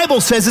the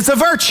Bible says it's a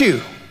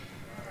virtue.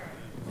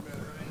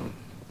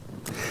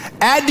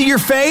 Add to your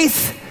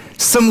faith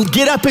some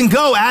get up and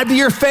go. Add to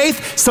your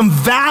faith some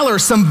valor,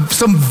 some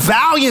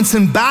valiance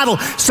in battle,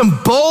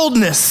 some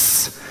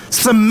boldness,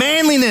 some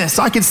manliness.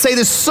 I could say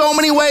this so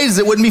many ways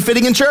that wouldn't be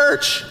fitting in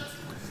church.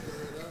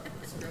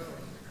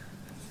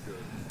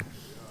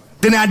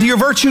 Then add to your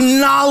virtue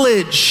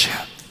knowledge.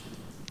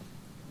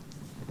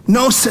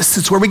 Gnosis,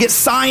 it's where we get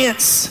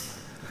science.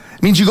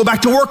 It means you go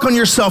back to work on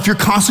yourself. You're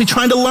constantly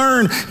trying to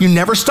learn. You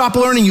never stop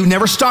learning. You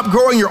never stop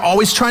growing. You're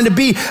always trying to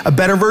be a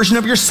better version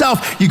of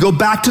yourself. You go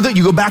back to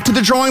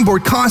the drawing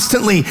board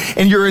constantly,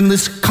 and you're in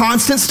this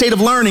constant state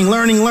of learning.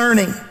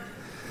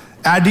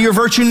 Add to your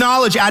virtue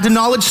knowledge. Add to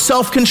knowledge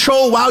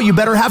self-control. Wow, you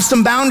better have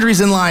some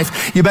boundaries in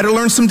life. You better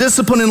learn some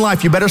discipline in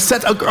life. You better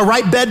set a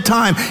right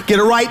bedtime. Get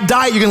a right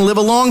diet. You're going to live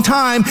a long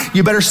time.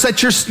 You better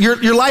set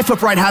your life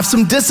up right. Have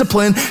some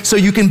discipline so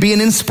you can be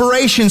an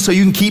inspiration, so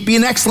you can keep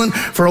being excellent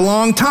for a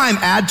long time.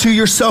 Add to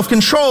your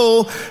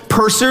self-control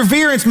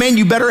perseverance. Man,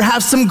 you better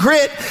have some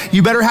grit.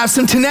 You better have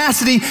some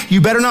tenacity. You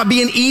better not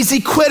be an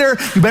easy quitter.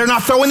 You better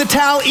not throw in the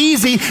towel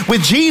easy.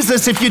 With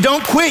Jesus, if you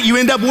don't quit, you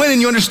end up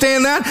winning. You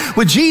understand that?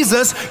 With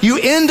Jesus, you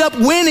end up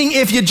winning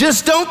if you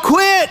just don't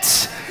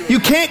quit. You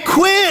can't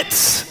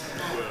quit.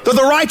 Though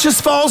the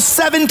righteous falls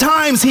 7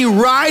 times, he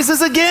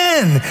rises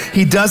again.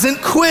 He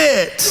doesn't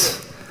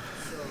quit.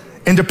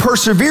 And to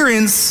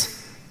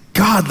perseverance,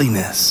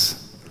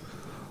 godliness.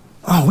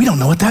 Oh, we don't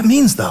know what that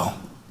means though.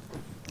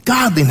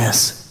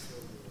 Godliness.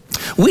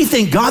 We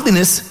think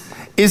godliness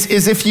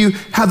is if you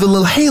have the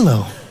little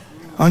halo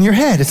on your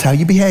head. It's how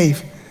you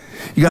behave.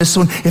 You got this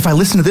one, if I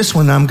listen to this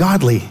one, I'm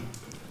godly.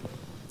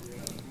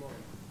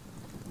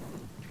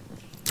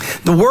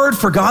 The word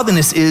for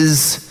godliness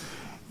is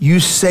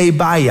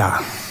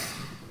eusebeia.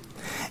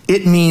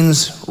 It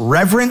means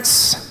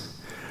reverence,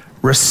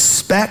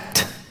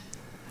 respect,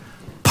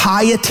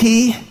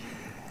 piety,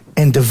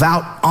 and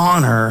devout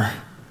honor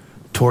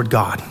toward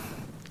God.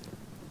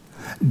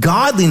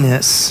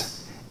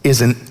 Godliness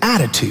is an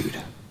attitude,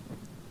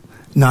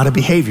 not a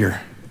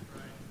behavior.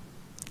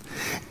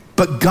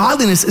 But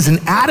godliness is an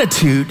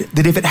attitude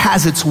that if it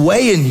has its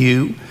way in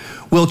you,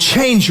 will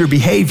change your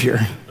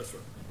behavior.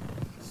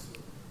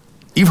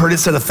 You've heard it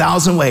said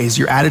 1,000 ways.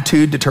 Your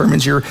attitude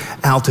determines your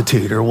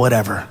altitude or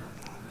whatever.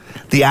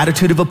 The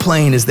attitude of a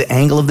plane is the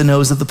angle of the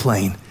nose of the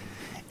plane.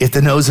 If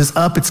the nose is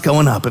up, it's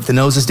going up. If the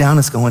nose is down,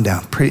 it's going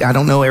down. I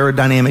don't know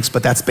aerodynamics,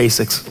 but that's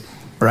basics,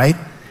 right?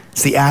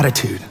 It's the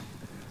attitude.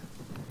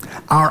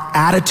 Our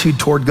attitude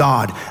toward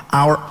God,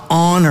 our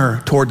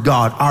honor toward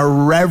God, our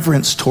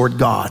reverence toward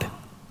God.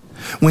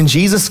 When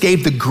Jesus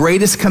gave the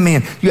greatest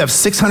command, you have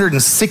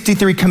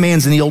 663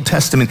 commands in the Old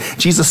Testament.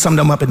 Jesus summed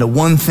them up into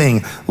one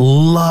thing: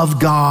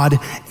 love God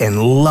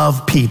and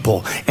love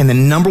people. And the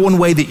number one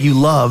way that you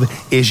love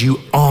is you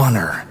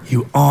honor.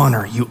 You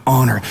honor, you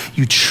honor.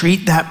 You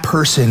treat that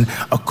person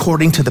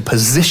according to the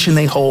position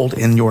they hold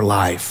in your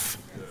life.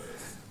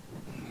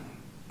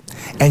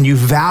 And you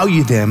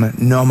value them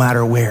no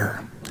matter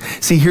where.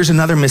 See, here's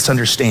another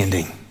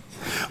misunderstanding.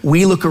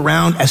 We look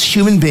around as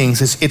human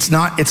beings. It's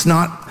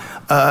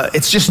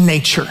just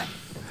nature.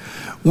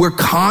 We're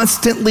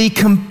constantly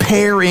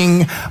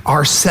comparing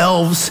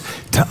ourselves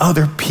to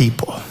other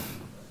people.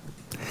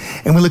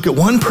 And we look at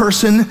one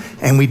person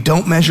and we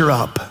don't measure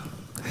up.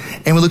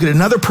 And we look at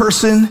another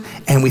person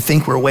and we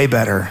think we're way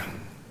better.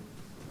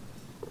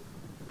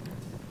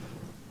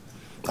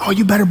 Oh,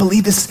 you better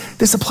believe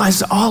this applies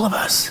to all of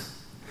us.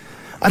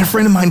 I had a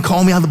friend of mine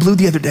call me out of the blue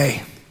the other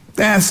day.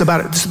 It's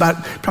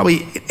about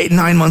probably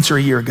 9 months or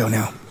a year ago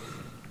now.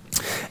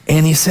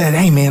 And he said,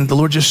 hey man, the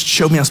Lord just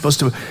showed me I'm supposed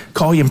to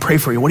call you and pray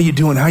for you. What are you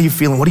doing? How are you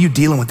feeling? What are you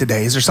dealing with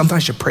today? Is there something I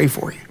should pray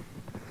for you?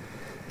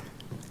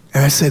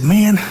 And I said,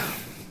 man,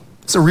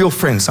 it's a real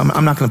friend, so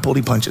I'm not gonna pull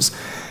any punches.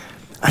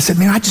 I said,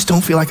 man, I just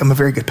don't feel like I'm a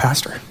very good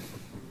pastor.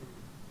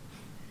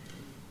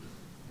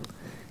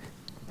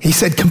 He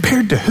said,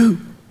 compared to who?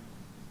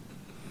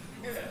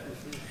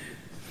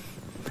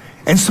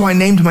 And so I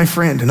named my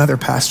friend, another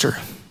pastor.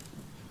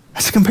 I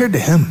said, compared to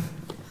him.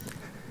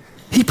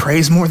 He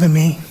prays more than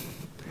me.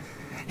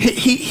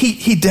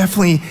 He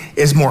definitely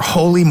is more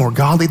holy, more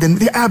godly than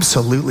me.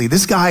 Absolutely.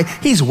 This guy,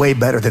 he's way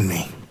better than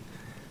me.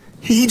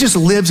 He just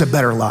lives a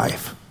better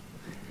life.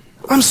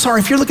 I'm sorry,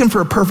 if you're looking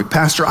for a perfect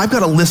pastor, I've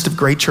got a list of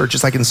great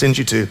churches I can send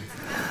you to.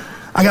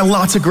 I got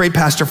lots of great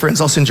pastor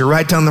friends I'll send you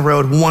right down the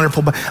road.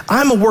 Wonderful. But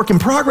I'm a work in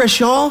progress,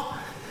 y'all.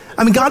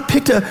 I mean, God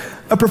picked a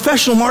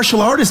professional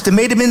martial artist and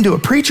made him into a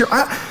preacher.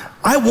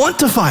 I want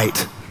to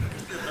fight.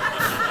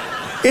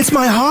 It's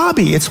my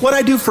hobby. It's what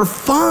I do for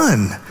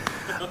fun.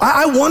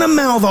 I want to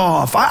mouth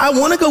off. I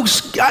want to go.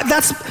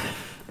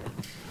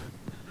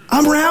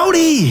 I'm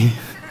rowdy.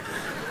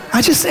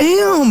 I just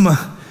am.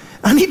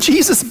 I need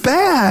Jesus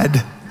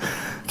bad.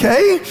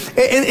 Okay?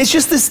 And it's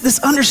just this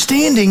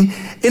understanding.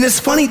 And it's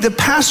funny, the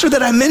pastor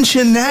that I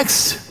mentioned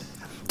next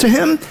to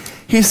him,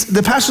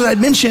 the pastor that I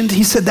mentioned,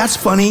 he said, that's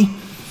funny.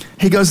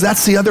 He goes,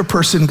 that's the other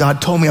person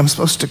God told me I'm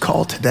supposed to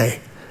call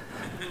today.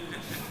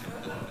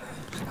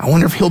 I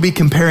wonder if he'll be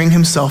comparing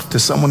himself to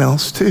someone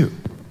else too.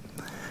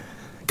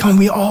 Come on,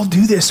 we all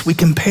do this. We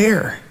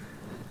compare.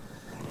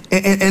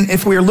 And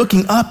if we are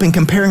looking up and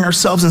comparing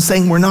ourselves and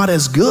saying we're not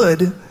as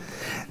good,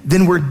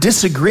 then we're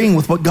disagreeing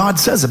with what God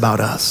says about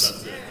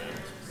us.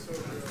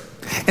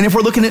 And if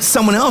we're looking at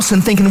someone else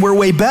and thinking we're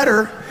way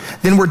better,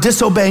 then we're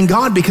disobeying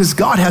God because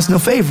God has no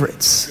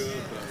favorites.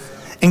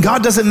 And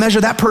God doesn't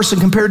measure that person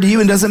compared to you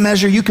and doesn't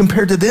measure you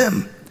compared to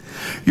them.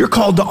 You're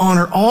called to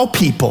honor all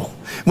people.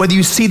 Whether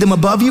you see them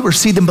above you or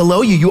see them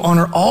below you, you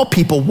honor all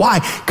people. Why?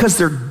 Because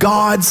they're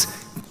God's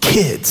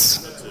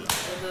kids.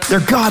 They're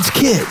God's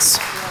kids.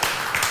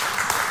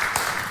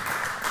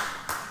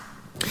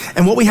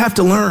 And what we have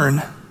to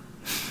learn,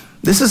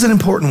 this is an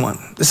important one.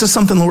 This is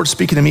something the Lord's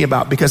speaking to me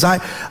about, because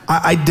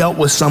I dealt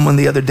with someone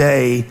the other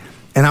day,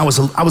 and I was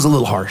a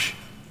little harsh.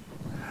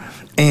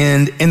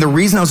 And the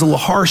reason I was a little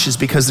harsh is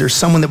because there's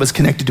someone that was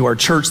connected to our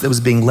church that was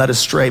being led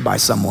astray by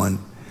someone.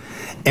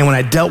 And when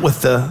I dealt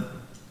with the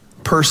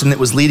person that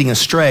was leading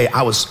astray,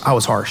 I was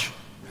harsh.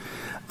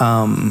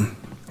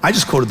 I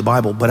just quoted the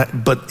Bible,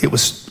 but it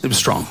was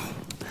strong.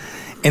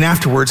 And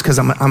afterwards, because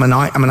I'm a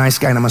nice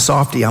guy and I'm a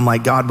softie, I'm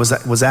like, God,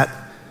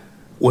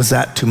 was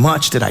that too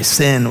much? Did I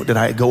sin? Did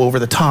I go over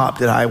the top?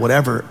 Did I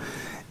whatever?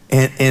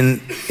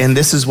 And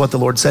this is what the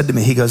Lord said to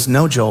me. He goes,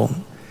 no, Joel.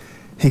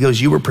 He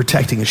goes, you were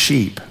protecting a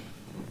sheep.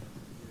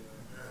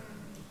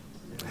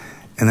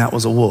 And that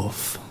was a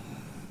wolf.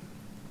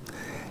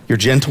 You're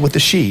gentle with the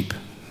sheep.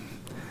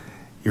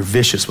 You're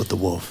vicious with the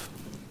wolf.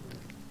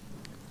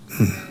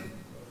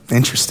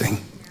 Interesting.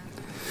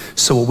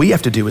 So what we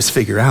have to do is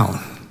figure out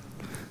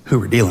who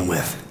we're dealing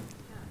with.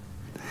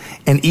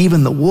 And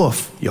even the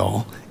wolf,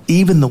 y'all,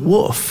 even the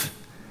wolf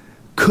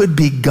could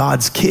be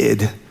God's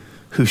kid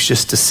who's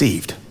just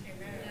deceived.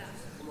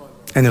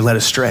 And they're led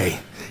astray.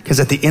 Because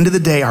at the end of the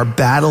day, our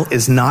battle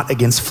is not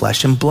against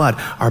flesh and blood.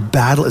 Our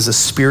battle is a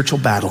spiritual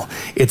battle.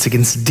 It's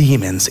against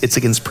demons. It's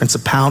against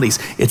principalities.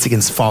 It's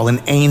against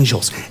fallen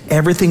angels.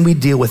 Everything we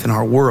deal with in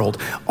our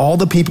world, all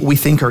the people we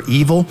think are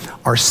evil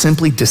are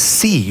simply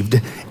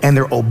deceived, and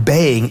they're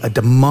obeying a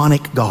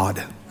demonic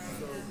god.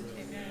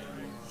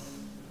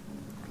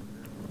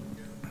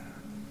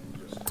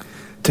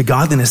 To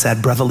godliness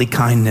add brotherly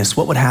kindness.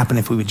 What would happen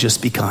if we would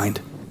just be kind?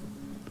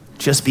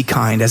 Just be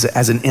kind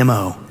as an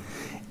MO.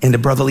 And to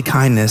brotherly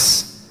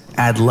kindness,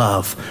 add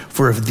love.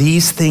 For if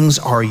these things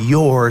are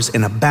yours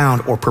and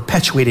abound or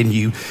perpetuate in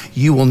you,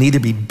 you will neither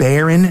be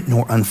barren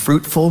nor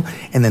unfruitful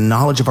in the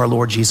knowledge of our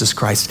Lord Jesus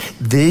Christ.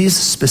 These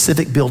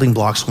specific building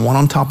blocks, one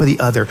on top of the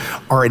other,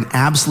 are an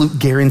absolute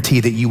guarantee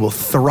that you will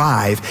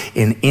thrive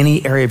in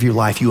any area of your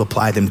life you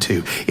apply them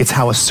to. It's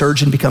how a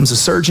surgeon becomes a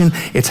surgeon.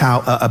 It's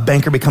how a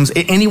banker becomes,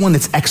 anyone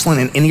that's excellent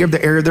in any of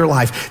the area of their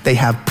life. They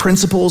have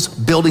principles,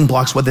 building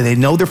blocks, whether they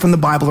know they're from the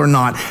Bible or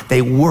not.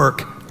 They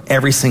work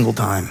every single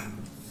time.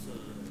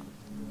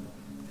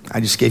 I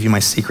just gave you my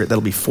secret.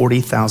 That'll be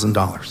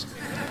 $40,000.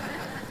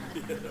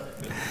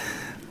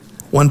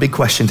 One big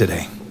question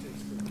today.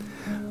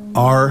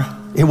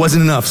 It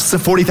wasn't enough. So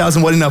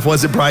 40,000 wasn't enough,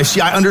 was it, Bryce?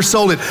 I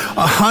undersold it.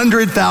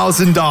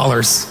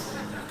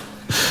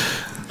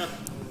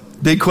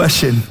 $100,000. Big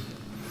question.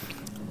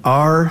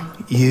 Are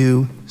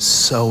you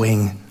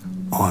sowing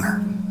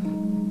honor?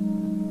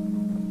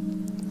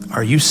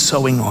 Are you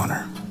sowing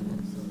honor?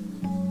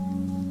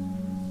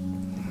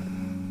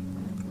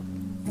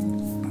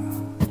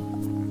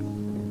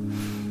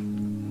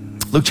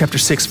 Luke chapter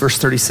 6, verse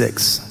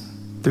 36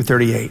 through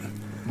 38.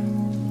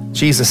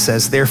 Jesus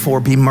says, therefore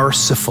be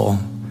merciful,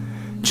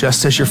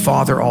 just as your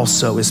Father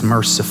also is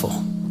merciful.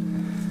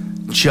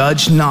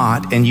 Judge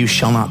not, and you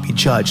shall not be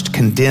judged.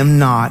 Condemn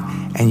not,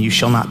 and you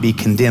shall not be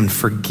condemned.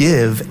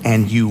 Forgive,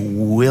 and you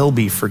will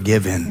be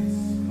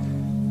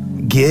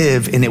forgiven.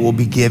 Give, and it will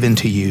be given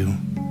to you.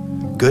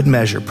 Good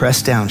measure,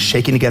 pressed down,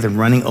 shaken together, and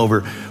running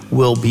over,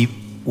 will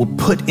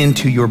put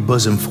into your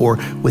bosom, for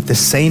with the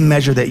same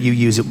measure that you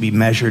use, it will be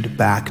measured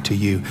back to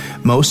you.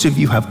 Most of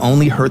you have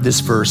only heard this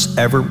verse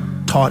ever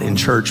taught in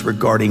church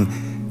regarding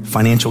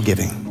financial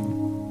giving.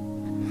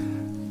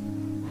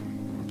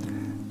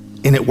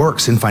 And it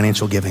works in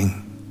financial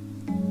giving.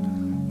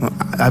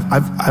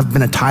 I've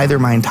been a tither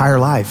my entire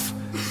life.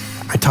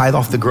 I tithe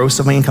off the gross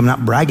of my income,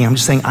 not bragging. I'm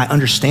just saying I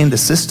understand the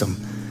system.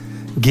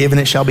 Give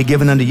and it shall be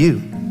given unto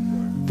you.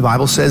 The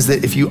Bible says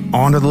that if you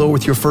honor the Lord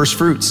with your first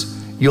fruits,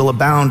 you'll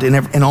abound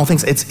in all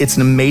things. It's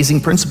an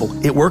amazing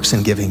principle. It works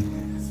in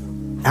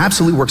giving.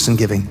 Absolutely works in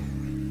giving.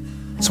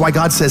 That's why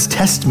God says,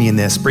 test me in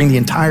this. Bring the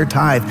entire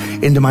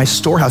tithe into my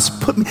storehouse.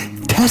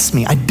 Test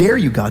me. I dare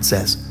you, God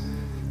says.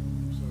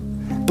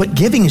 But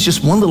giving is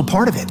just one little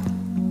part of it.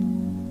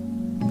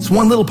 It's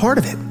one little part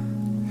of it.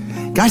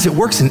 Guys, it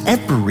works in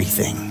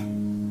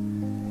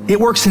everything. It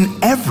works in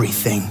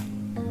everything.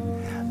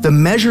 The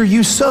measure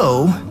you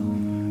sow,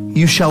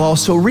 you shall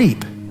also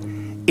reap.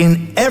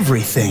 In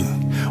everything.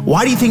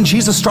 Why do you think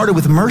Jesus started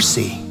with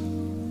mercy?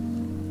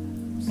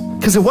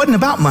 Because it wasn't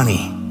about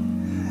money.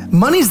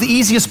 Money's the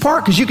easiest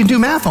part because you can do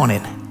math on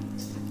it.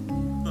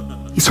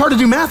 It's hard to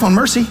do math on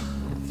mercy.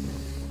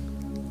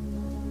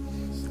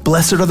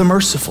 Blessed are the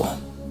merciful,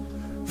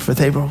 for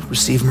they will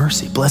receive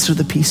mercy. Blessed are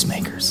the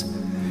peacemakers.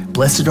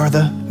 Blessed are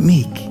the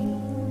meek.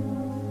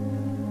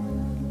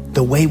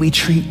 The way we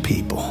treat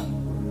people.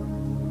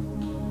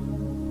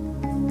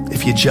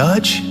 If you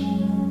judge,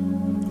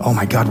 oh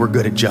my God, we're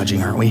good at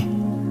judging, aren't we?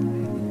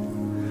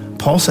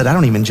 Paul said, I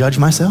don't even judge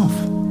myself.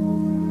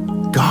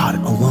 God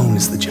alone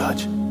is the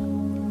judge.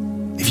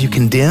 If you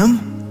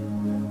condemn,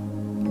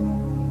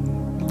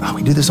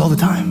 we do this all the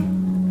time.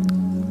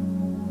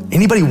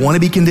 Anybody want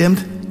to be condemned?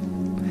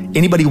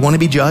 Anybody want to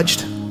be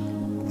judged?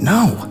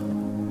 No.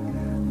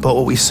 But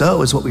what we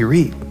sow is what we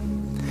reap.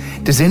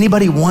 Does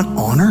anybody want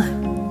honor?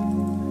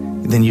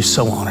 Then you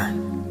sow honor.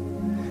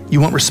 You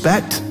want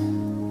respect?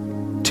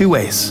 2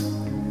 ways.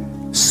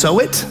 Sow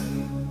it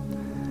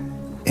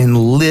and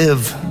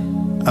live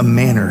a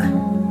manner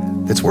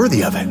that's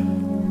worthy of it.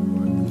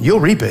 You'll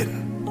reap it,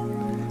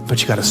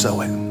 but you got to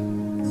sow it.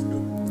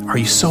 Are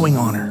you sowing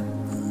honor?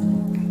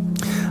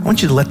 I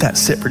want you to let that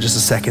sit for just a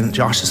second.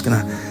 Josh is going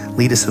to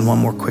lead us in one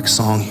more quick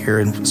song here.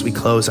 And as we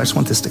close, I just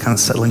want this to kind of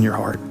settle in your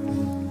heart.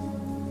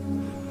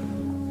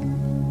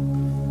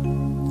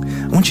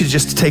 I want you to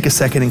just take a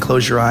second and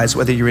close your eyes,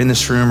 whether you're in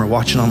this room or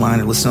watching online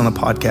or listening on the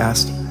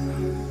podcast.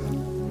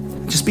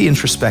 Just be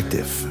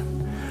introspective.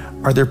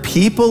 Are there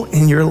people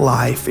in your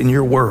life, in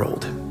your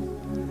world,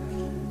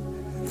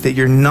 that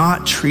you're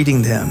not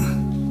treating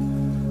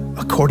them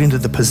according to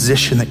the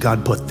position that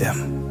God put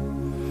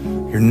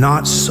them? You're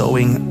not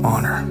sowing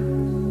honor.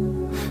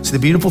 So the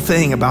beautiful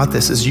thing about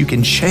this is you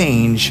can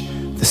change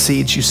the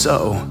seeds you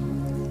sow,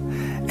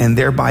 and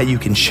thereby you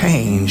can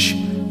change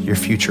your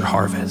future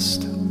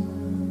harvest.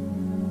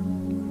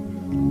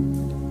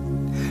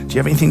 Do you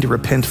have anything to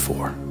repent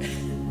for?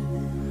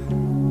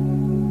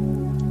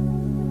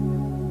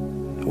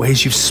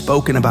 Ways you've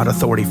spoken about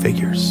authority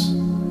figures.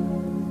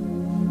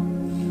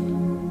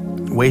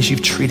 Ways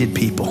you've treated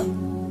people.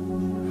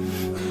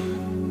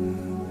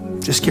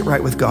 Just get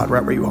right with God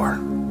right where you are.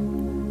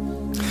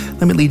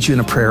 Let me lead you in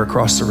a prayer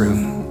across the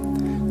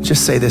room.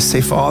 Just say this,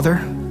 say, Father,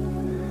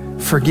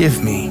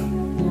 forgive me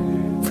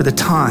for the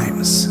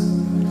times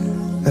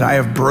that I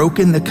have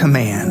broken the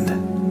command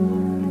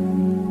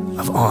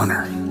of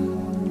honor.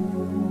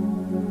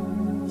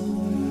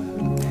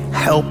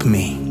 Help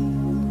me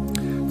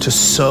to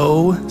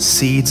sow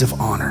seeds of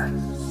honor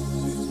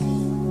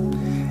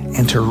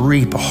and to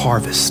reap a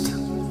harvest.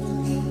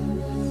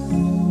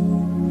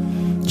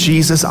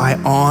 Jesus, I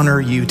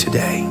honor you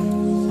today.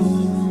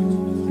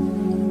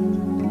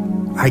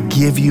 I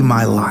give you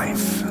my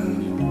life.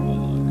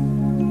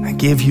 I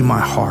give you my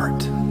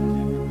heart.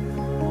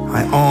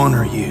 I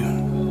honor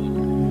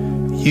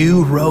you.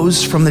 You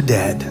rose from the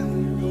dead.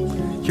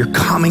 You're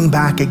coming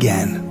back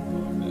again.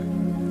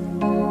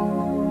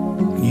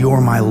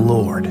 You're my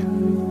Lord,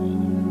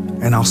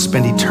 and I'll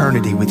spend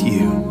eternity with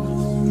you.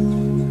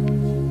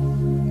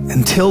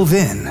 Until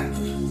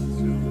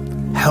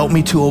then, help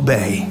me to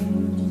obey.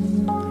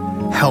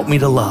 Help me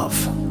to love.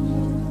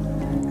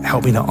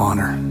 Help me to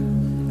honor.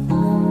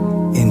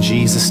 In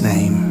Jesus'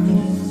 name,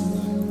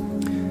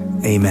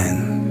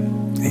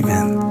 amen.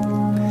 Amen.